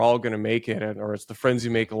that we're all going to make it, or it's the friends you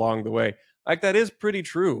make along the way. Like that is pretty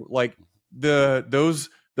true. Like those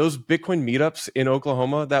Bitcoin meetups in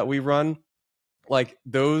Oklahoma that we run, like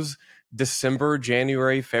those December,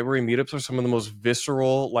 January, February meetups are some of the most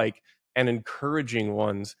visceral, like, and encouraging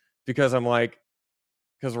ones, because I'm like,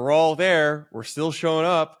 because we're all there, we're still showing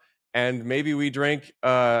up, and maybe we drank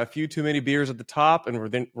a few too many beers at the top, and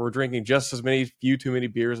we're drinking just as many few too many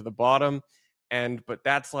beers at the bottom, and but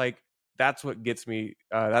that's what gets me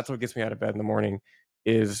out of bed in the morning,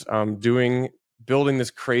 is building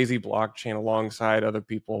this crazy blockchain alongside other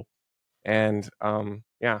people, and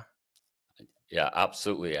yeah. Yeah,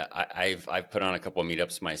 absolutely. I've put on a couple of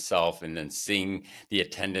meetups myself, and then seeing the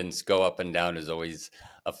attendance go up and down is always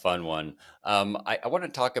a fun one. I want to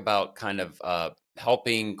talk about kind of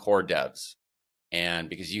helping core devs, and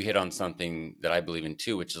because you hit on something that I believe in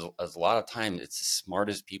too, which is a lot of times it's the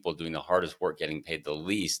smartest people doing the hardest work getting paid the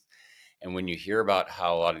least. And when you hear about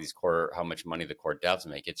how a lot of how much money the core devs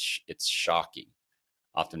make, it's shocking,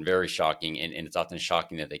 often very shocking, and it's often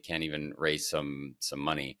shocking that they can't even raise some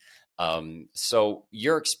money. So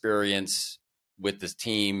your experience with this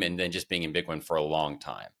team, and then just being in Bitcoin for a long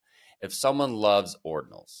time, if someone loves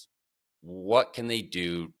ordinals, what can they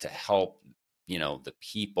do to help the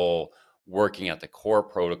people working at the core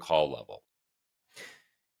protocol level?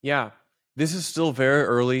 Yeah, this is still very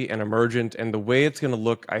early and emergent, and the way it's going to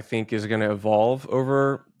look, I think, is going to evolve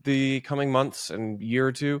over the coming months and year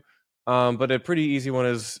or two. But a pretty easy one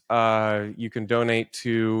is you can donate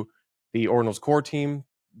to the Ordinals core team.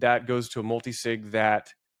 That goes to a multi-sig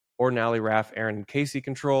that Ordinally, Raf, Aaron, and Casey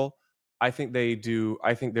control. I think they do.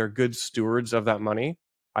 I think they're good stewards of that money.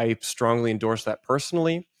 I strongly endorse that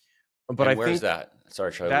personally. But I And where's think that?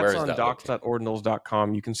 Sorry, Charlie, where that's is on that located?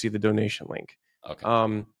 docs.ordinals.com. You can see the donation link. Okay.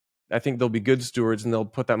 Um, I think they'll be good stewards and they'll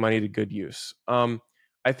put that money to good use.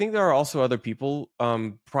 I think there are also other people,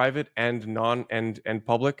 private and non and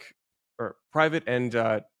public, or private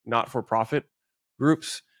and not for profit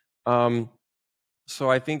groups. Um, so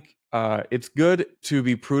I think it's good to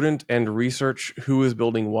be prudent and research who is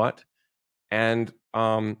building what. And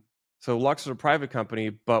so Lux is a private company,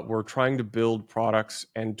 but we're trying to build products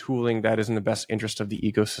and tooling that is in the best interest of the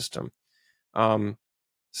ecosystem. Um,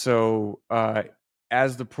 so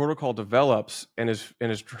as the protocol develops and is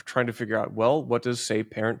trying to figure out, well, what does, say,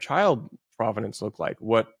 parent-child provenance look like?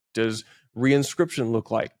 What does reinscription look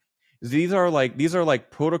like? These are like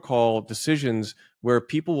protocol decisions where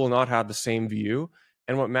people will not have the same view.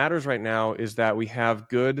 And what matters right now is that we have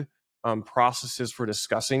good processes for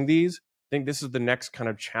discussing these. I think this is the next kind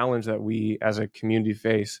of challenge that we as a community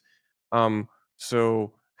face.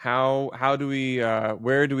 So how do we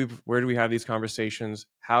where do we have these conversations?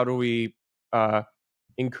 How do we uh,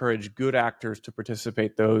 encourage good actors to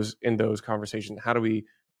participate in those conversations? How do we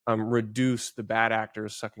reduce the bad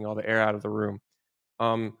actors sucking all the air out of the room?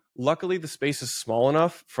 Luckily, the space is small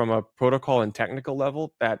enough from a protocol and technical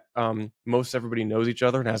level that most everybody knows each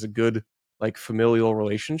other and has a good, like, familial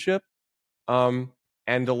relationship. Um,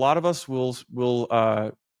 and a lot of us will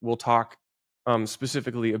talk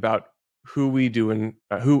specifically about who we do and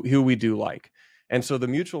who we do like. And so the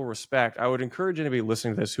mutual respect, I would encourage anybody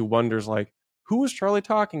listening to this who wonders, like, who was Charlie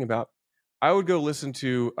talking about? I would go listen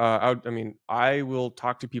to. I will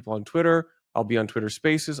talk to people on Twitter. I'll be on Twitter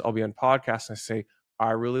Spaces, I'll be on podcasts, and I say,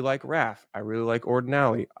 I really like Raph, I really like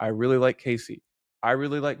Ordinale, I really like Casey, I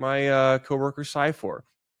really like my coworker Cyfor.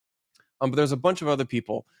 But there's a bunch of other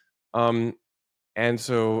people. And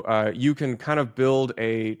so you can kind of build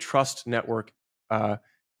a trust network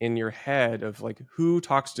in your head of like who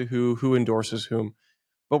talks to who endorses whom.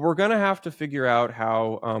 But we're going to have to figure out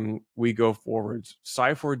how we go forwards.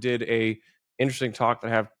 Cyfor did a interesting talk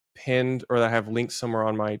that I have pinned or that I have linked somewhere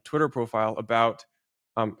on my Twitter profile about,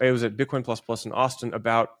 it was at Bitcoin Plus Plus in Austin,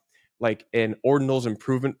 about like an ordinals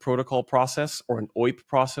improvement protocol process or an OIP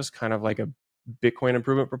process, kind of like a Bitcoin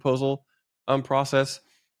improvement proposal process.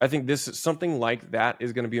 I think this is something like that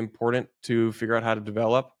is going to be important to figure out how to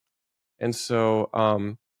develop. And so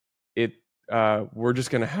we're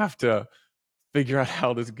just going to have to figure out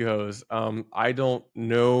how this goes. I don't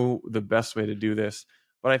know the best way to do this,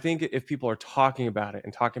 but I think if people are talking about it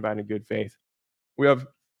and talking about it in good faith, we have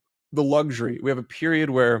the luxury. We have a period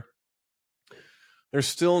where there's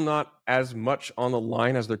still not as much on the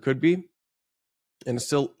line as there could be, and it's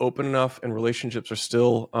still open enough, and relationships are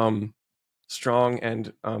still strong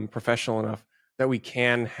and professional enough that we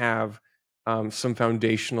can have some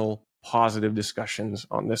foundational positive discussions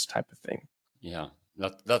on this type of thing. Yeah,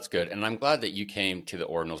 that's good. And I'm glad that you came to the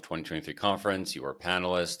Ordinals 2023 conference. You were a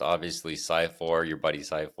panelist, obviously, Cyfor, your buddy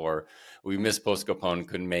Cyfor. We missed Post Capone,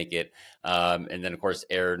 couldn't make it. And then, of course,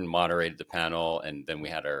 Aaron moderated the panel. And then we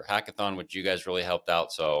had our hackathon, which you guys really helped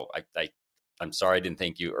out. So I'm sorry I didn't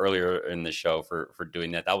thank you earlier in the show for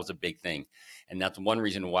doing that. That was a big thing. And that's one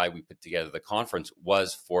reason why we put together the conference,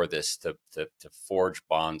 was for this, to forge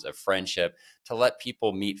bonds of friendship, to let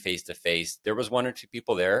people meet face to face. There was one or two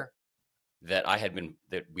people there that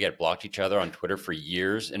we had blocked each other on Twitter for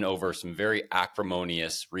years, and over some very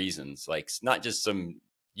acrimonious reasons, like not just some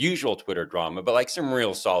usual Twitter drama, but like some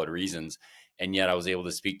real solid reasons. And yet I was able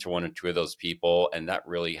to speak to one or two of those people, and that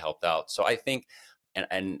really helped out. So I think,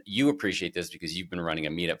 and you appreciate this because you've been running a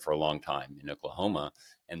meetup for a long time in Oklahoma.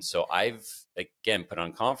 And so I've, again, put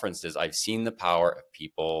on conferences, I've seen the power of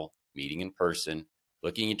people meeting in person,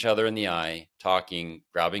 looking each other in the eye, talking,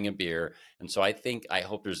 grabbing a beer. And so I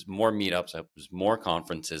hope there's more meetups, I hope there's more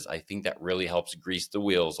conferences. I think that really helps grease the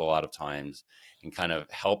wheels a lot of times, and kind of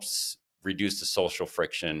helps reduce the social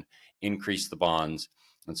friction, increase the bonds.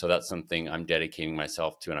 And so that's something I'm dedicating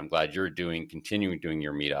myself to. And I'm glad you're continuing doing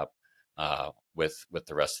your meetup with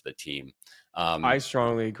the rest of the team. I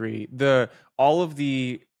strongly agree. A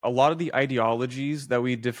lot of the ideologies that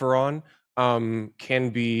we differ on can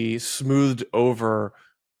be smoothed over,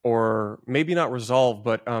 or maybe not resolved,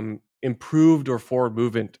 but improved or forward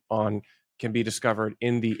movement on can be discovered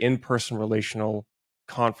in the in-person relational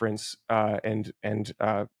conference. And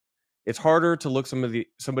it's harder to look somebody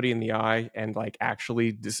in the eye and like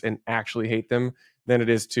actually actually hate them than it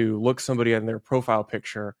is to look somebody in their profile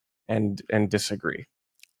picture and disagree.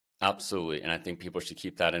 Absolutely. And I think people should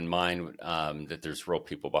keep that in mind, that there's real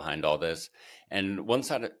people behind all this. And one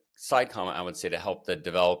side comment I would say to help the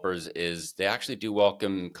developers is they actually do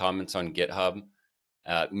welcome comments on GitHub.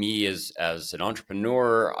 Me as an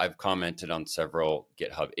entrepreneur, I've commented on several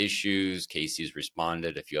GitHub issues. Casey's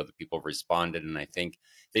responded, a few other people have responded. And I think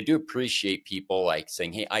they do appreciate people like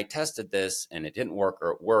saying, hey, I tested this and it didn't work,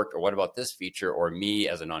 or it worked, or what about this feature? Or me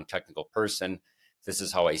as a non-technical person, this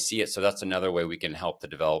is how I see it. So that's another way we can help the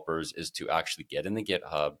developers, is to actually get in the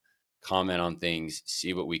GitHub, comment on things,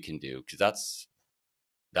 see what we can do, because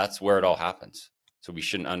that's where it all happens. So we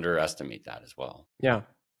shouldn't underestimate that as well. Yeah.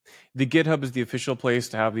 The GitHub is the official place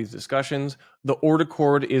to have these discussions. The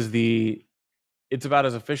Ordicord it's about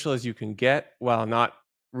as official as you can get while not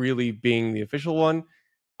really being the official one.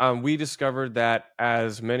 We discovered that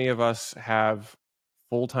as many of us have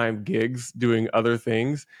full-time gigs doing other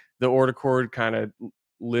things, the Ordicord kind of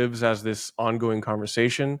lives as this ongoing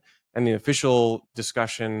conversation, and the official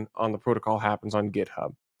discussion on the protocol happens on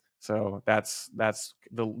GitHub. So that's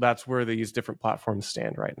where these different platforms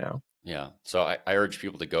stand right now. Yeah. So I urge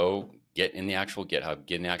people to go get in the actual GitHub,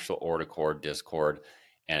 get in the actual Ordicord Discord,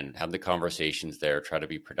 and have the conversations there. Try to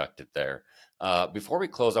be productive there. Before we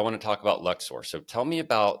close, I want to talk about Luxor. So tell me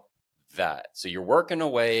about that. So you're working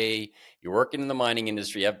away, you're working in the mining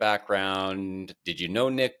industry, you have background. Did you know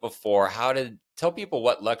Nick before? Tell people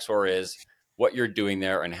what Luxor is, what you're doing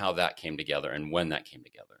there, and how that came together, and when that came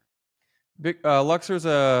together. Luxor's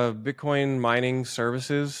a Bitcoin mining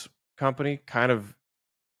services company, kind of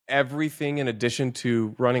everything in addition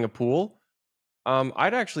to running a pool.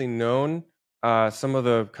 I'd actually known some of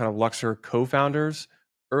the kind of Luxor co-founders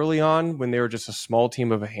early on when they were just a small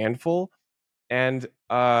team of a handful. And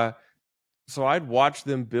so I'd watched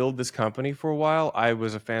them build this company for a while. I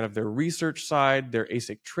was a fan of their research side, their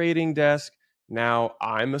ASIC trading desk. now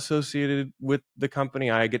I'm associated with the company.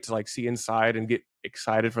 I get to like see inside and get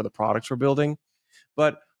excited for the products we're building.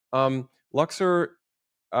 But Luxor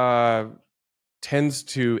uh, tends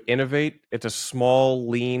to innovate. It's a small,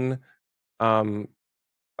 lean um,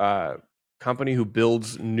 uh, company who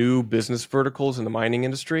builds new business verticals in the mining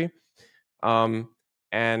industry, um,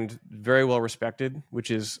 and very well respected, which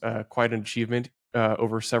is quite an achievement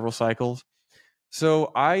over several cycles.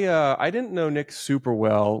 So I didn't know Nick super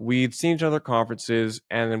well. We'd seen each other at conferences,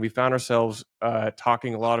 and then we found ourselves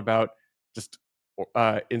talking a lot about just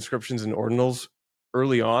inscriptions and ordinals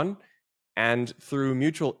early on, and through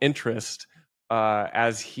mutual interest,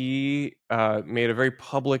 as he made a very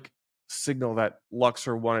public signal that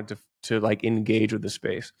Luxor wanted to like engage with the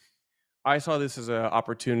space. I saw this as an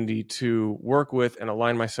opportunity to work with and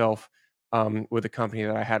align myself with a company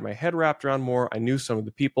that I had my head wrapped around more. I knew some of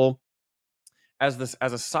the people. As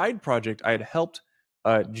a side project, I had helped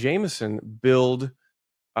Jameson build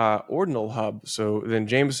Ordinal Hub. So then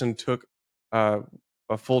Jameson took a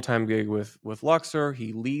full time gig with Luxor.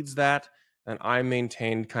 He leads that, and I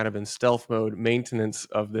maintained kind of in stealth mode maintenance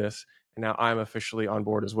of this. And now I'm officially on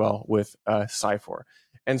board as well with Cypher.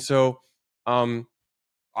 And so um,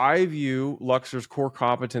 I view Luxor's core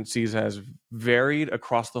competencies as varied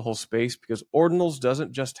across the whole space, because Ordinals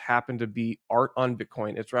doesn't just happen to be art on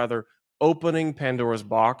Bitcoin. It's rather opening Pandora's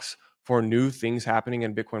box for new things happening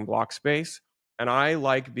in Bitcoin block space. And I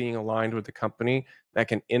like being aligned with the company that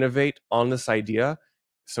can innovate on this idea.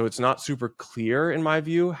 So it's not super clear, in my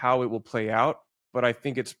view, how it will play out, but I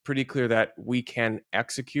think it's pretty clear that we can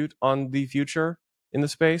execute on the future in the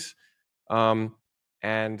space. Um,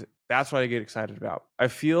 and that's what I get excited about. I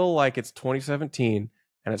feel like it's 2017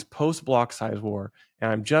 and it's post block size war,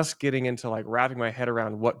 and I'm just getting into like wrapping my head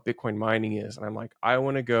around what Bitcoin mining is. And I'm like, I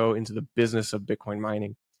want to go into the business of Bitcoin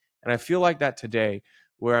mining. And I feel like that today,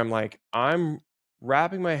 where I'm like, I'm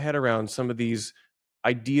wrapping my head around some of these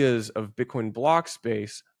ideas of Bitcoin block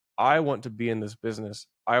space. I want to be in this business.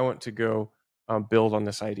 I want to go build on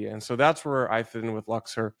this idea. And so that's where I fit in with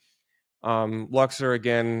Luxor. Luxor,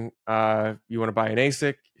 again, you want to buy an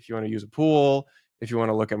ASIC, if you want to use a pool, if you want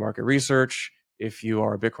to look at market research, if you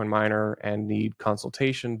are a Bitcoin miner and need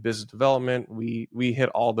consultation, business development, we hit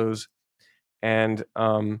all those. And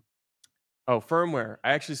firmware.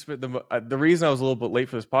 I actually spent the reason I was a little bit late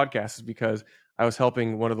for this podcast is because I was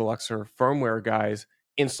helping one of the Luxor firmware guys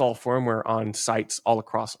install firmware on sites all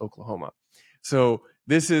across Oklahoma. So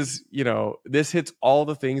this is, this hits all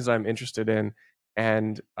the things I'm interested in,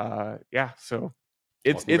 and so Well,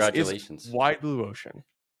 it's congratulations. wide blue ocean.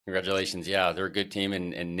 Congratulations. Yeah, they're a good team.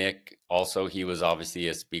 And Nick, also, he was obviously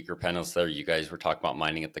a speaker panelist there. You guys were talking about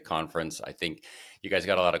mining at the conference. I think you guys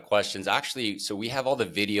got a lot of questions. Actually, so we have all the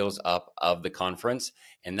videos up of the conference,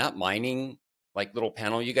 and that mining like little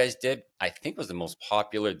panel you guys did, I think was the most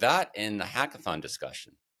popular. That and the hackathon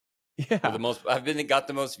discussion were Yeah, the most, I've been got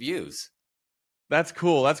the most views. that's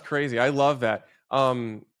cool. That's crazy. I love that.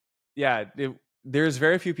 Yeah, there's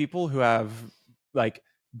very few people who have like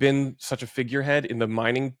been such a figurehead in the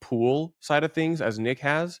mining pool side of things as Nick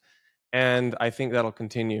has, and I think that'll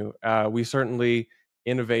continue. We certainly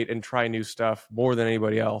innovate and try new stuff more than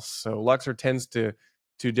anybody else. So Luxor tends to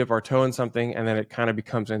dip our toe in something, and then it kind of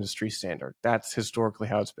becomes industry standard. That's historically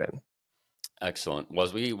how it's been. Excellent. Well,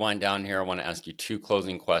 as we wind down here, I want to ask you two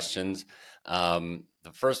closing questions.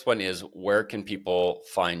 The first one is, where can people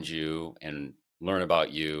find you and learn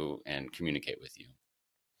about you and communicate with you?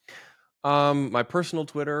 My personal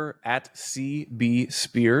Twitter at CB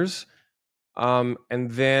Spears. And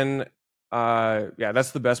then,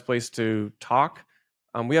 that's the best place to talk.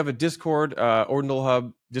 We have a Discord, Ordinal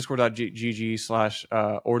Hub,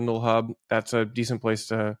 discord.gg/Ordinal Hub. That's a decent place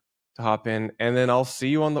to hop in. And then I'll see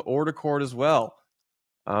you on the Order Court as well.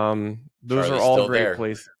 Those are Charlie's all still great there.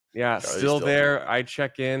 places. Yeah, Charlie's still still there. there. I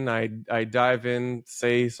check in, I dive in,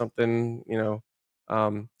 say something,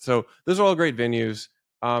 So those are all great venues.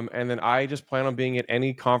 And then I just plan on being at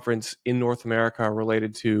any conference in North America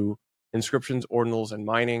related to inscriptions, ordinals, and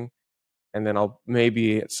mining. And then I'll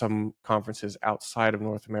maybe at some conferences outside of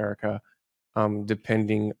North America,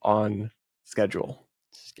 depending on schedule.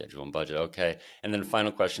 Schedule and budget. Okay. And then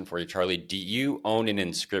final question for you, Charlie. Do you own an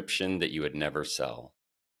inscription that you would never sell?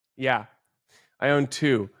 Yeah, I own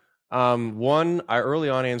two. One, I early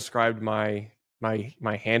on I inscribed my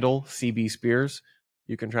handle, CB Spears.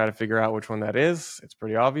 You can try to figure out which one that is. It's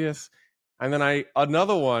pretty obvious. And then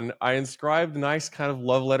another one, I inscribed a nice kind of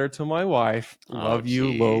love letter to my wife. Oh, Love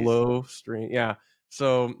you, geez. Lolo. Stream. Yeah.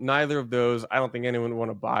 So neither of those, I don't think anyone would want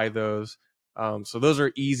to buy those. So those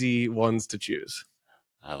are easy ones to choose.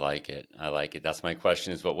 I like it. I like it. That's my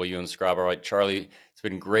question is, what will you inscribe? All right, Charlie, it's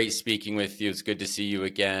been great speaking with you. It's good to see you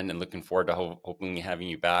again and looking forward to hoping having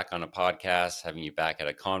you back on a podcast, having you back at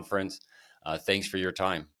a conference. Thanks for your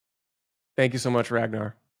time. Thank you so much,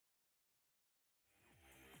 Ragnar.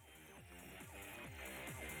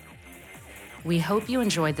 We hope you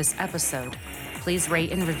enjoyed this episode. Please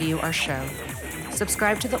rate and review our show.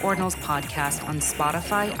 Subscribe to the Ordinals podcast on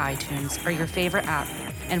Spotify, iTunes, or your favorite app,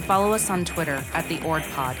 and follow us on Twitter at the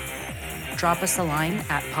OrdPod. Drop us a line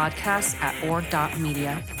at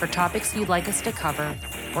podcasts@ord.media for topics you'd like us to cover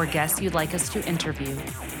or guests you'd like us to interview.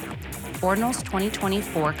 Ordinals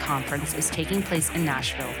 2024 conference is taking place in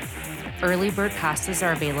Nashville. Early bird passes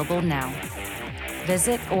are available now.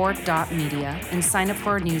 Visit ord.media and sign up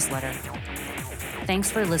for our newsletter.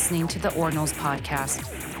 Thanks for listening to the Ordinals podcast,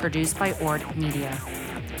 produced by Ord Media.